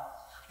well,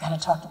 I got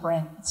to talk to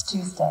Brent, it's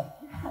Tuesday.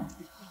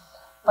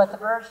 But the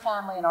Birch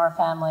family and our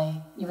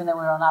family, even though we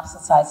were on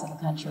opposite sides of the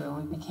country,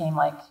 we became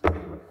like, we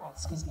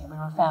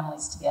were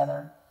families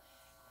together.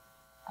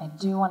 I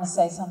do want to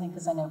say something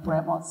because I know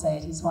Brent won't say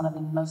it. He's one of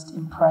the most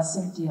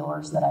impressive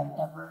dealers that I've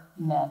ever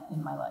met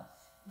in my life.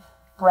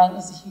 Brent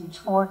is a huge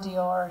Ford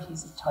dealer.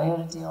 He's a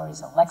Toyota dealer.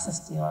 He's a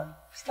Lexus dealer.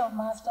 Still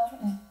Mazda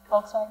and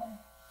Volkswagen.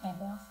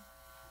 Anything else?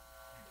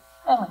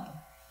 And Lincoln.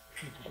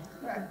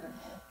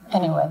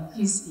 Anyway,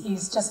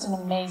 he's just an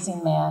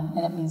amazing man,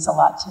 and it means a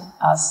lot to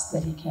us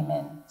that he came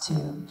in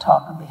to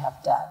talk on behalf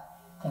of Dad.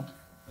 Thank you.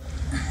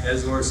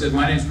 As Laura said,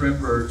 my name's Brent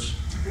Birch,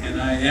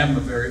 and I am a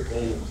very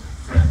old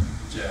friend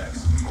of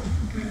Jack's.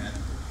 And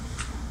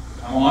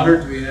I'm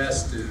honored to be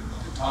asked to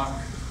talk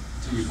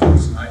to you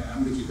folks tonight.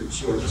 I'm going to keep it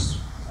short,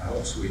 I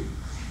hope sweet,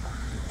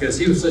 because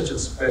he was such a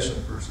special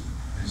person,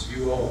 as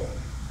you all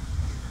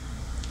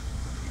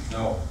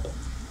know.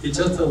 He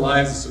touched the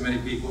lives of so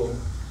many people,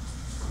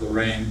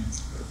 Lorraine,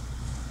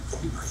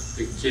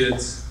 the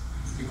kids,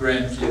 the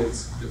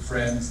grandkids, the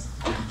friends,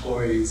 the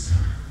employees,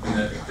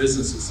 and the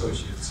business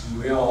associates. And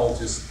we all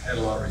just had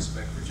a lot of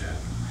respect for Jack.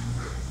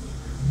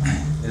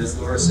 As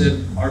Laura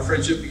said, our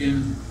friendship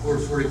began over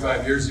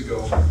 45 years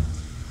ago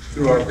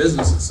through our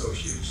business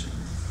association.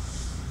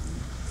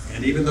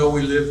 And even though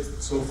we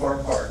lived so far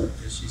apart,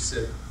 as she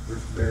said, we're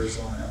from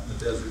Arizona out in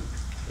the desert,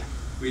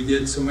 we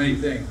did so many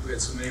things. We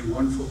had so many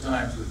wonderful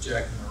times with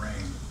Jack and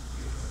Lorraine.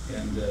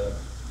 And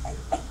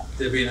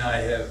Debbie and I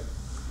have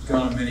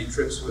gone on many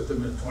trips with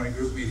them at 20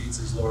 group meetings,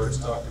 as Laura's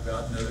talked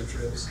about, and other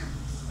trips.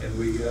 And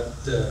we got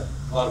a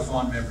lot of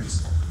fond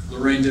memories.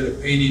 Lorraine did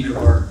a painting of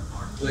our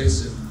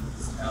place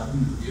out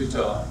in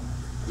Utah.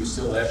 We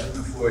still have it in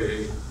the foyer.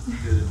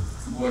 Did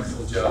a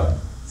wonderful job.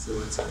 So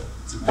it's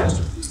a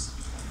masterpiece.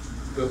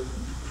 But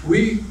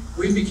we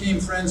became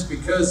friends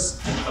because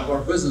of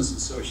our business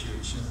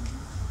association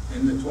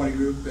in the 20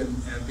 group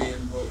and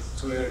being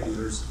both Toyota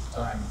dealers at the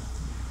time.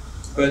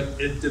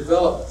 But it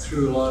developed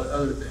through a lot of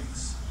other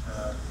things.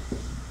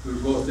 We were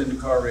both into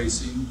car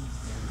racing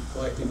and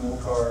collecting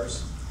old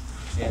cars,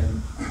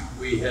 and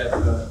we had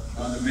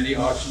gone to many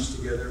auctions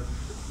together,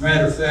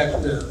 Matter of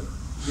fact,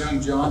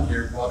 young John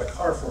here bought a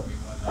car for me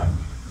one night.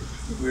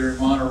 We were in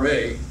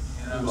Monterey,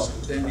 and I was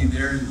standing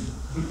there, and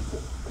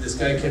this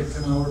guy kept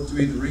coming over to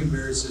me, the ring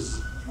bearer, says,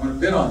 "You want to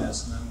bid on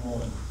this?" And I'm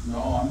going,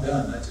 "No, I'm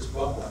done. I just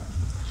bought one."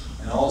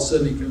 And all of a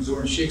sudden he comes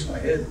over and shakes my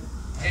hand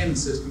and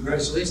says,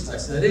 "Congratulations." I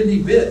said, "I didn't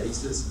even bid." He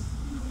says,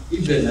 "He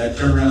bid." And I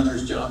turned around,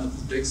 there's John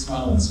with a big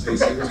smile on his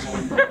face. He was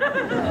going, "Bought a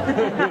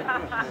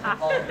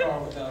car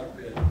without a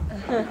bid."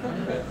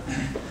 But,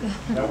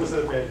 That was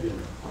a bad deal.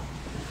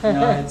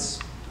 no, it's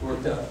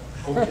worked out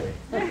okay.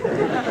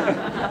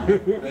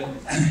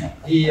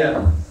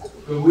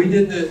 But we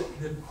did the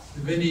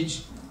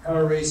vintage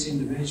car racing,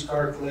 the vintage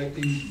car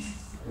collecting,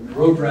 and the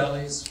road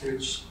rallies,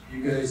 which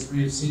you guys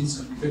may have seen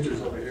some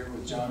pictures over here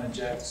with John and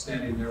Jack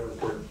standing there with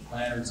their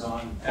lanterns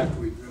on after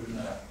we've driven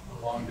a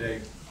long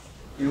day.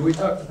 You know, we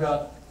talked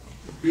about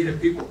being a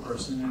people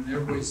person, and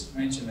everybody's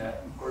mentioned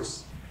that. Of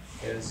course,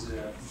 as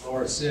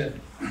Laura said,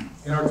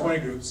 in our 20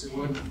 groups, it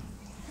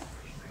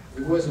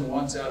wasn't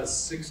once out of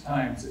 6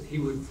 times that he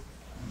would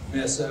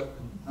mess up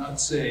and not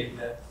say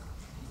that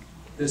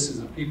this is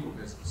a people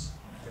business.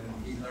 And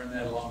he learned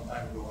that a long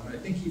time ago, and I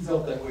think he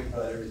felt that way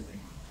about everything.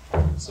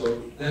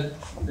 So that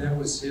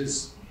was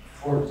his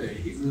forte.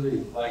 He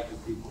really liked the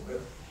people,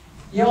 but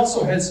he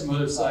also had some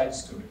other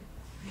sides to it.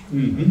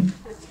 Mm-hmm.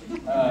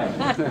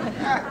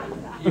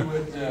 He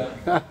would,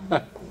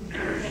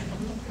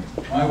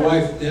 my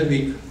wife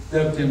Debbie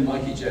dubbed him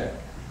Lucky Jack.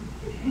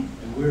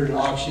 And we were at an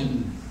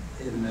auction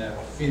in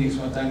Phoenix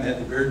one time. They had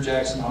the Barrett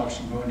Jackson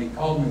auction going. He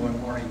called me one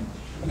morning.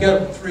 He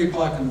got up at 3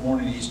 o'clock in the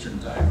morning Eastern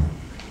time.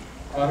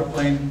 Caught a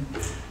plane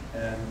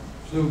and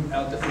flew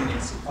out to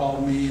Phoenix. He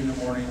called me in the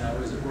morning. I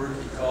was at work.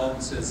 He called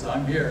and says,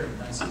 "I'm here."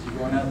 And I said, "You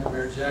going out to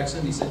Barrett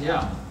Jackson?" He said,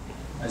 "Yeah."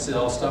 I said,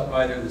 "I'll stop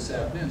by there this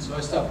afternoon." So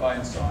I stopped by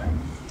and saw him.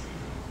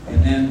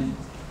 And then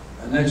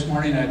the next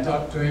morning I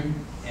talked to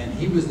him, and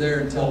he was there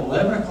until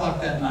 11 o'clock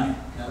that night.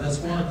 Now that's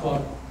 1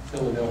 o'clock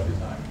Philadelphia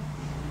time.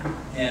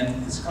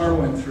 And his car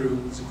went through.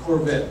 It was a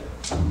Corvette.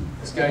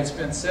 This guy had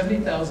spent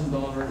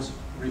 $70,000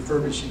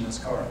 refurbishing this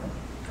car.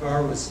 The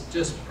car was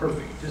just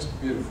perfect, just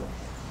beautiful.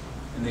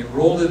 And they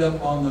rolled it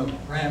up on the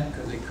ramp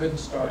because they couldn't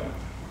start it.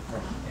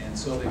 And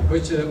so they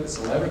pushed it up. It's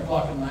 11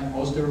 o'clock at night.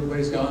 Most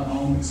everybody's gone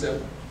home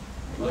except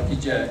Lucky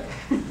Jack.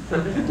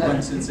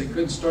 And since they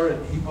couldn't start it,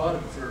 he bought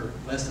it for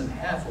less than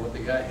half of what the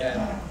guy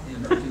had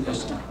in the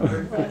condition.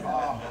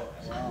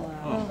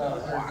 About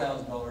a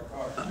 $100,000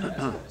 car. I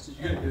said,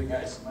 "You're going to give the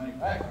guy some money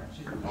back, aren't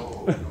you?"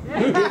 "No."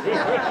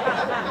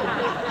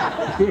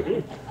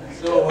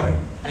 So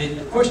they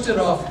pushed it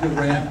off the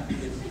ramp,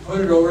 they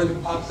put it over, they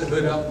popped the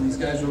hood up, and these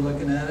guys were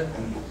looking at it.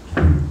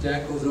 And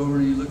Jack goes over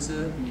and he looks at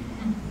it, and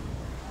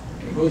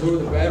he goes over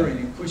the battery and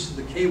he pushes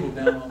the cable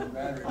down on the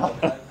battery. Go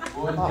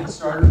ahead and get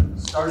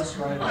started, starts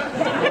right up.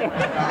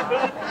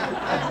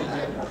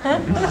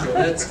 So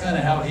that's kind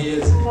of how he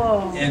is.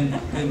 And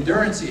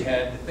endurance he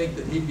had to think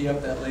that he'd be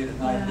up that late at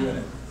night doing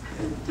it.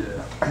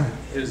 At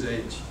his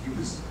age, he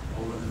was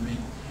older than me.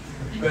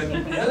 But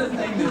the other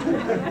thing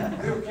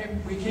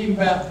that we came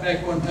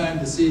back one time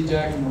to see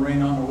Jack and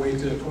Lorraine on our way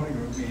to a 20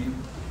 group meeting.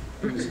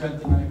 And we spent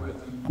the night with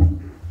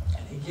them.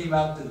 And he came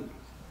out to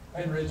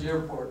Penn Ridge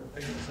Airport to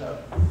pick us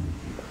up.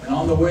 And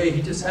on the way,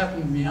 he just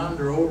happened to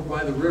meander over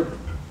by the river.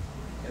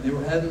 And they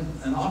were having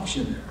an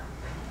auction there.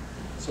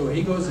 So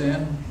he goes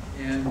in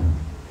and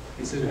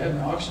he said, "We're having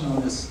an auction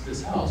on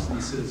this house." And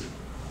he says,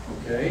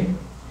 "Okay."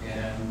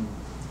 And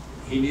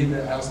he needed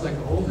that house like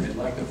a whole bit,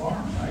 like a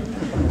farm, right?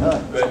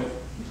 But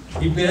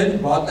he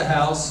bid, bought the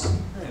house,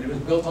 and it was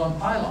built on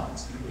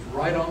pylons. It was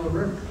right on the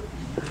river.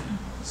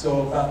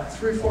 So about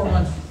 3 or 4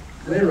 months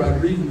later, I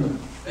was reading the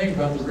thing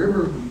about the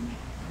river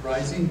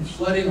rising,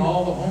 flooding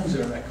all the homes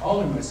there. And I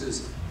called him, I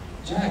says,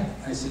 "Jack,"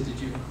 I said, "did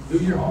you do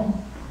your home?"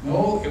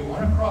 "No, it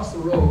went across the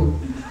road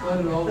and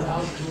flooded all the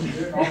houses over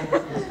there. And all the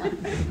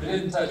it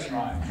didn't touch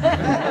mine."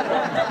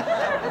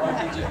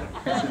 Lucky Jack.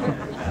 So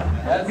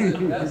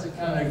that's the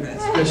kind of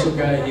special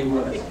guy he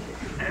was.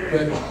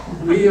 But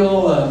we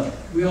all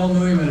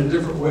knew him in a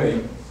different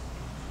way.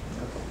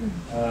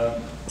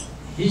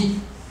 He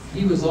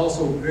was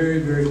also very,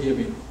 very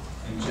giving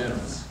and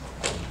generous.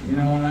 You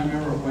know, and I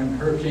remember when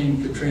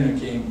Hurricane Katrina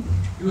came,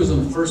 he was one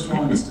of the first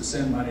ones to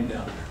send money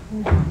down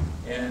there.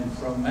 And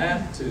from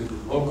that to the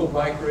local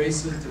bike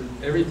races to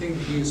everything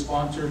that he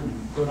sponsored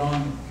and put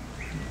on,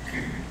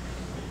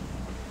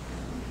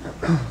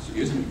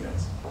 excuse me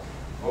guys,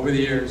 over the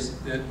years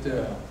that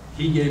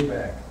he gave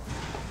back.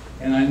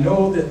 And I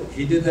know that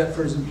he did that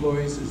for his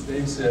employees, as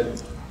Dave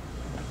said,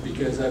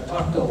 because I've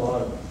talked to a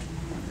lot of them.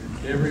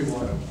 And every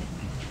one of them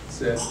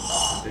said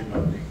they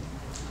loved him.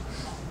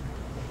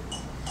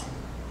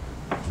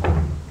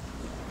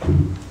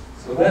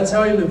 So that's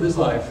how he lived his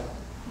life.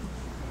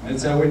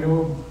 That's how we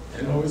knew him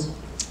and always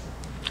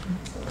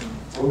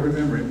will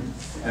remember him.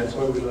 That's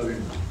why we love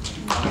him.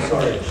 I'm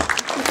sorry.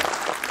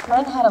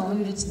 Glenn had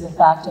alluded to the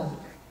fact of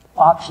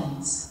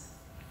auctions.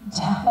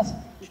 Dad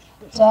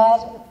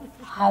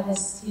had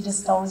this, he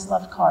just always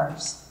loved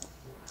cars.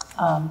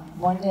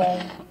 One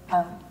day,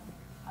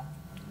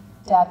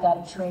 Dad got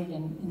a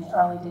trade-in in the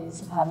early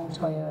days of having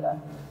Toyota.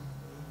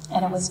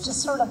 And it was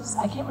just sort of,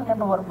 I can't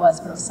remember what it was,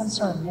 but it was some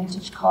sort of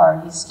vintage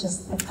car.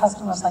 The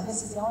customer was like,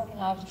 this is the only thing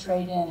I have to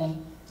trade in,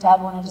 and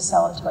Dad wanted to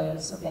sell a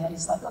Toyota so bad.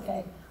 He's like,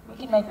 okay, we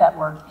can make that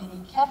work. And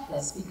he kept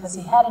this because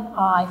he had an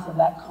eye for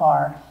that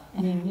car,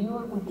 and he knew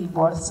it would be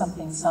worth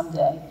something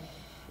someday.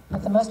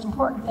 But the most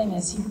important thing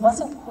is he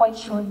wasn't quite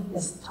sure that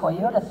this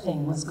Toyota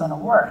thing was going to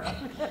work.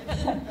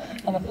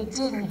 And if it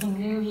didn't, he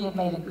knew he had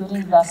made a good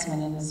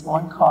investment in this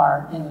one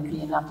car, and it would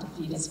be enough to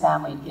feed his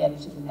family to get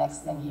into the next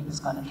thing he was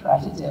going to try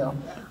to do.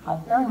 I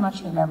very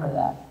much remember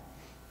that.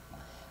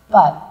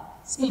 But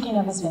speaking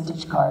of his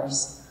vintage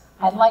cars,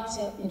 I'd like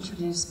to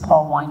introduce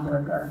Paul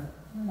Weinberger.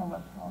 I don't know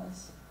what Paul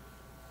is.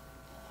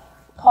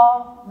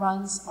 Paul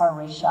runs our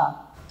race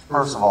shop.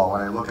 First of all,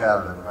 when I look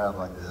out at a crowd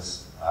like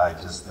this, I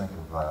just think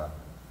of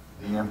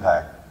the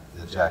impact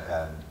that Jack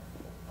had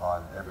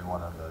on every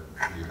one of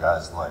you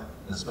guys' life,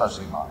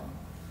 especially mine.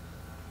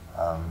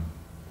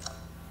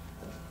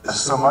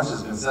 So much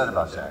has been said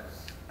about Jack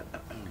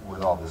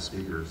with all the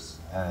speakers,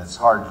 and it's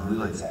hard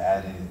really to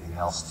add anything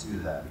else to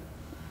that.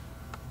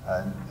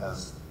 And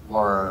as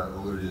Laura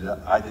alluded,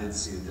 I did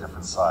see a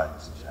different side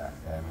to Jack.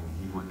 I mean,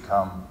 he would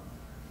come,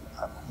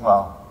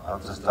 well, I'll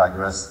just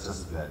digress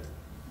just a bit.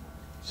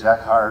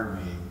 Jack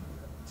hired me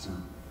to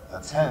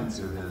attend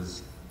to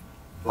his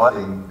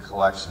budding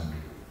collection,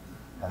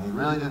 and he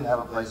really didn't have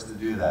a place to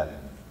do that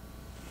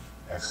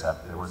in,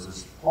 except there was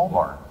this pole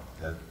barn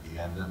at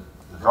the end of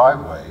the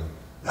driveway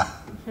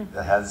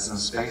that had some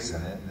space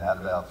in it and had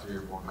about 3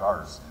 or 4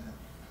 cars in it.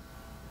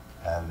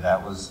 And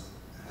that was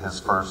his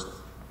first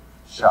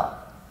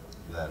shop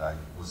that I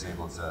was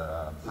able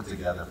to put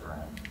together for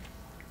him.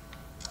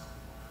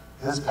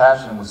 His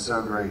passion was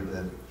so great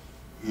that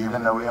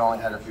even though we only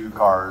had a few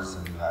cars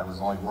and I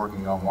was only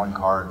working on one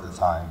car at the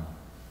time,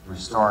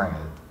 restoring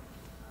it,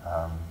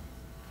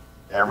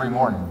 every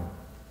morning,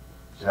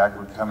 Jack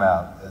would come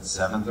out at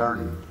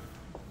 7:30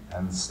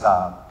 and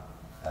stop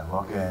and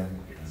look in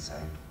and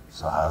say,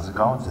 "So how's it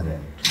going today?"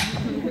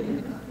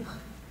 You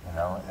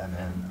know, and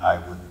then I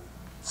would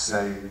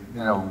say,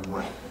 you know,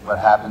 what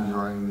happened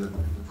during the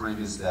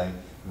previous day,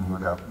 and he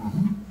would go,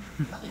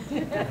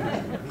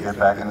 get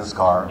back in his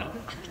car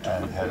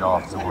and head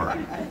off to work.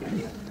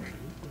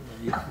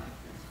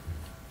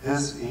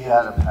 He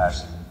had a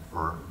passion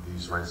for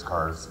these race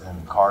cars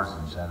and cars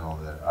in general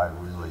that I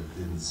really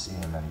didn't see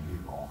in many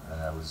people,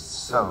 and I was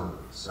so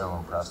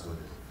impressed with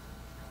it.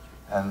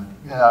 And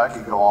you know, I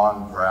could go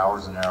on for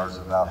hours and hours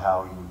about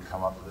how he would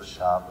come up to the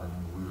shop and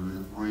we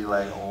would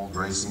relay old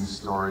racing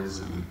stories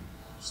and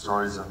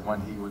stories of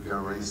when he would go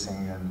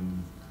racing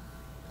and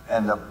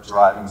end up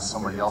driving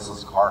somebody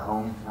else's car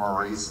home from a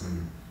race,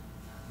 and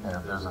you know,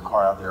 if there's a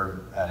car out there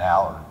at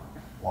Allard,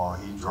 well,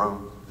 he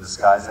drove this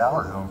guy's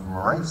Allard home from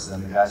a race,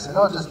 and the guy said,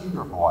 "Oh, just keep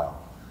her for a while."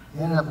 He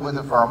ended up with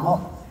it for a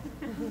month,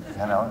 you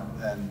know,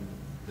 and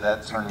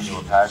that turned into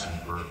a passion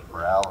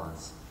for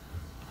Allards.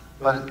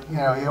 But, you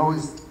know, he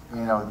always,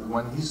 you know,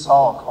 when he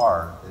saw a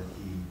car that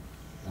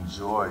he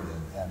enjoyed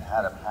and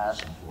had a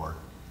passion for,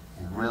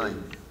 he really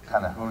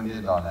kind of honed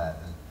in on that.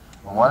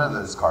 And one of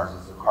those cars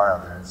is a car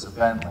out there, it's a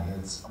Bentley.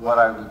 It's what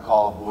I would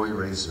call a boy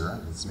racer.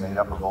 It's made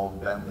up of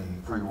old Bentley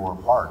pre-war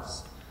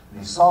parts. And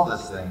he saw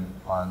this thing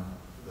on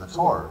the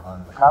tour,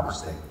 on the Copper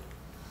State,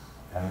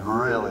 and he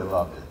really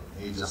loved it.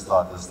 He just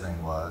thought this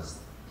thing was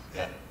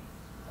it.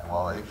 And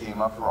well, it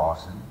came up for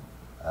auction,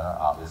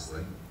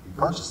 obviously, he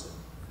purchased it.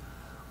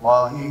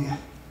 Well, he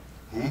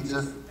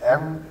just,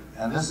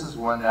 and this is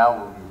when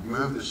now we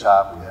moved the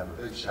shop, we have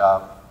a big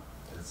shop.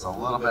 It's a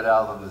little bit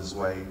out of his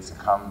way to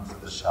come to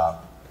the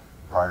shop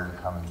prior to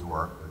coming to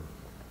work. But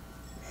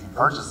he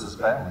purchased this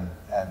Bentley,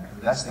 and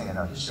the next thing you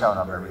know, he's showing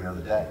up every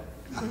other day.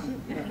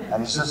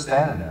 And he's just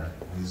standing there,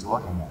 and he's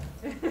looking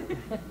at it.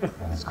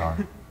 And he's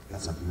going,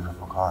 "It's a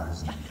beautiful car,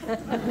 isn't it?"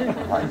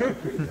 I'm like,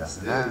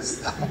 "Yes, it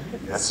is."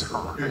 It's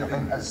a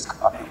really nice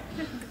car.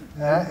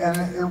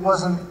 And it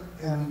wasn't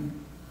in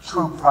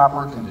true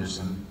proper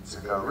condition to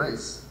go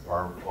race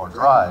or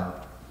drive.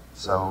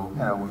 So, you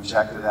know, we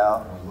checked it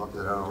out and we looked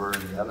it over,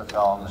 and the other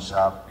fellow in the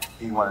shop,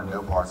 he wanted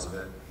no parts of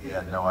it. He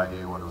had no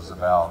idea what it was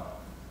about.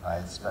 I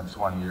had spent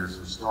 20 years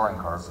restoring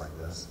cars like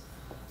this.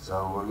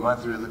 So we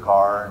went through the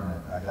car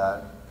and I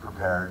got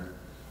prepared,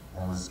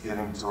 and it was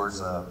getting towards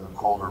the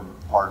colder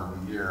part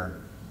of the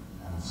year.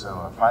 And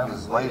so finally it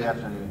was late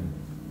afternoon,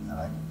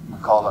 and we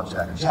called up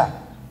Jack, and "Jack,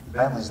 the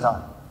Bentley's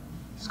done."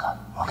 He's gone,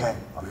 "Okay,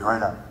 I'll be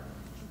right up."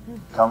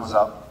 Comes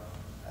up.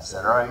 I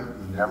said, "All right,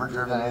 you've never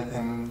driven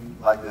anything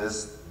like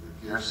this.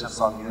 The gear shifts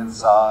on the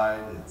inside.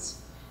 You're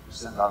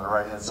sitting on the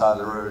right-hand side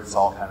of the road. It's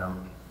all kind of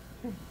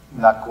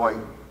not quite,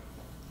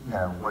 you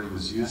know, what he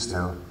was used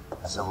to."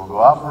 I said, "We'll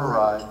go out for a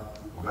ride.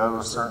 We'll go to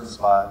a certain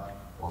spot.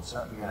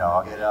 You know,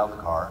 I'll get out of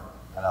the car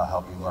and I'll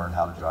help you learn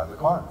how to drive the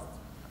car."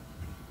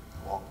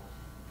 Well,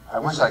 I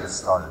wish I could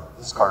start it.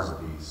 This car's a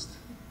beast.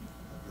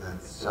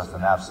 It's just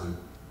an absolute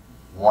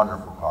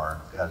wonderful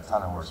car. It's got a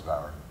ton of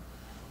horsepower.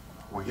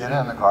 We get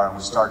in the car and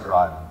we start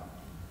driving.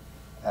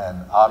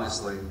 And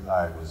obviously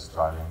I was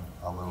driving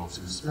a little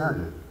too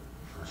spirited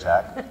for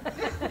Jack.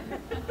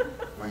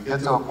 We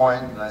get to a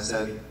point, and I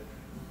said,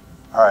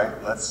 all right,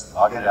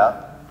 I'll get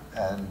out,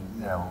 and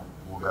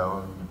we'll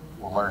go and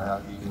we'll learn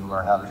how, you can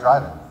learn how to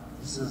drive it.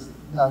 He says,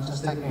 no,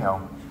 just take me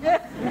home.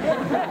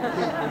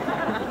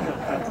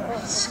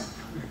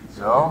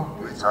 So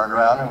we turned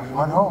around and we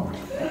went home.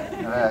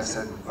 And I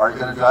said, are you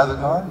going to drive the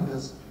car? He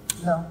goes,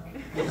 no,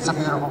 it's a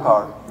beautiful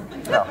car.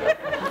 No.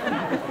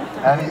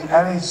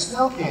 And he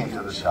still came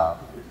to the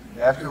shop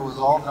after it was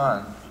all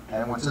done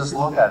and would just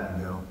look at it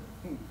and go,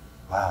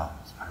 wow,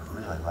 I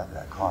really like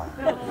that car.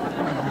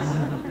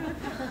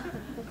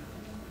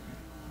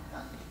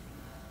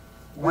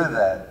 With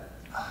that,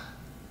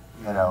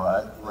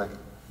 like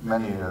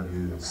many of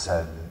you have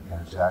said,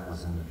 Jack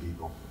was into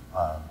people.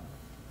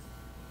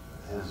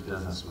 His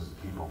business was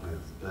people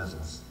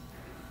business.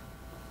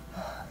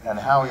 And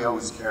how he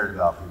always cared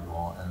about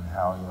people and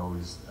how he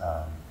always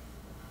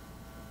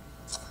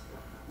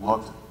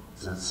looked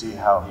to see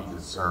how he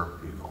could serve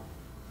people.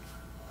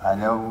 I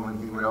know when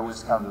he would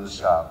always come to the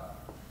shop,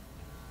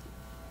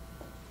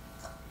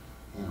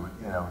 he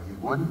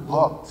wouldn't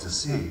look to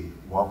see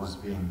what was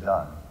being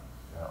done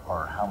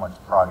or how much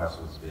progress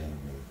was being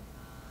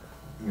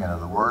made.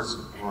 The words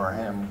for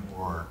him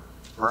were,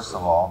 first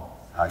of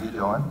all, how you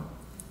doing?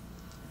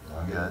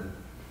 Doing good.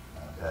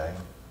 Okay.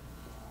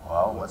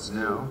 Well, what's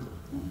new?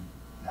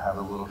 Have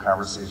a little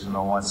conversation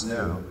on what's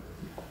new.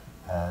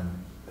 And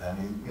then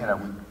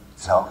we'd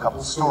tell a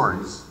couple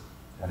stories,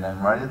 and then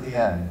right at the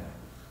end,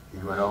 he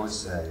would always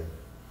say,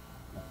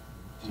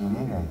 do you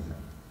need anything?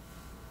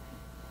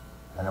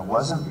 And it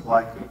wasn't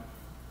like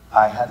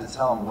I had to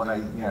tell him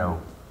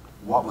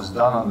what was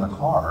done on the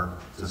car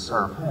to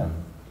serve him.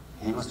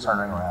 He was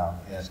turning around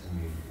asking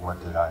me, what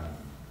did I need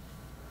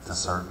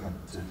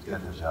to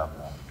get the job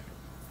done?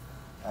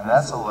 And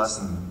that's a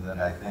lesson that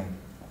I think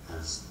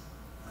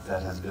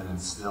that has been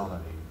instilled in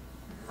me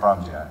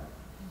from Jack.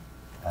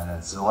 And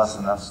it's a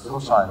lesson I'm still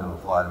trying to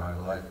apply to my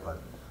life,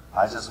 but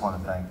I just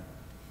want to thank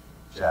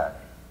Jack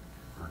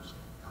for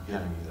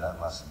giving me that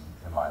lesson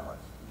in my life.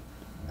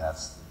 And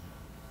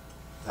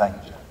thank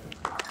you, Jack.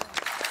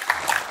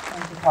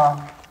 Thank you,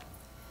 Paul.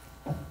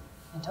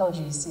 I told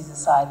you see the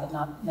side that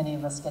not many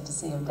of us get to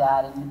see of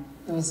Dad, and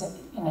it was,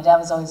 Dad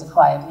was always a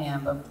quiet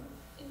man, but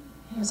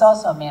he was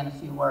also a man of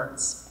few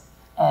words.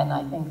 And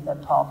I think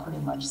that Paul pretty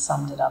much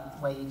summed it up,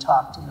 the way he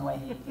talked and the way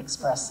he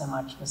expressed so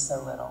much with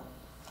so little.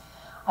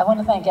 I want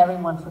to thank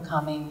everyone for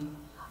coming.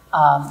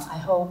 I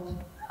hope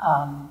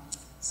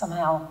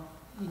somehow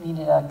we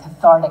needed a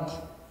cathartic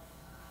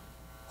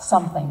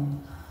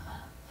something,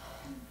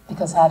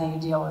 because how do you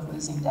deal with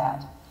losing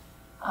Dad?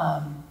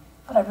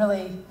 But I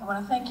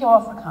want to thank you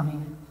all for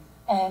coming.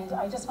 And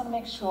I just want to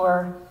make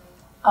sure,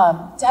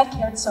 Dad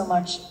cared so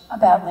much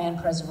about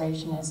land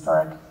preservation,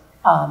 historic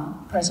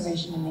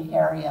preservation in the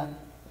area.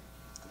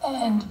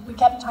 And we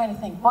kept trying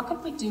to think, what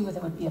could we do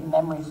that would be a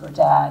memory for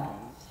Dad?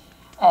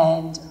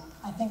 And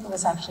I think it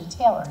was actually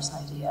Taylor's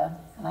idea,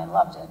 and I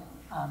loved it,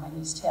 my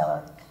niece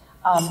Taylor.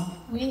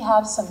 We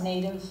have some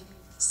native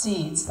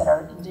seeds that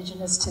are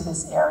indigenous to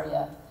this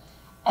area,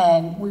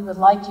 and we would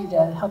like you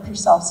to help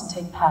yourselves and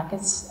take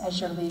packets as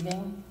you're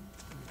leaving.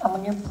 And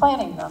when you're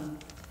planting them,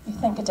 you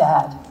think of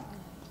Dad.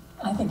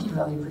 And I think you'd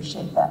really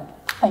appreciate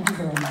that. Thank you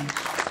very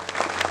much.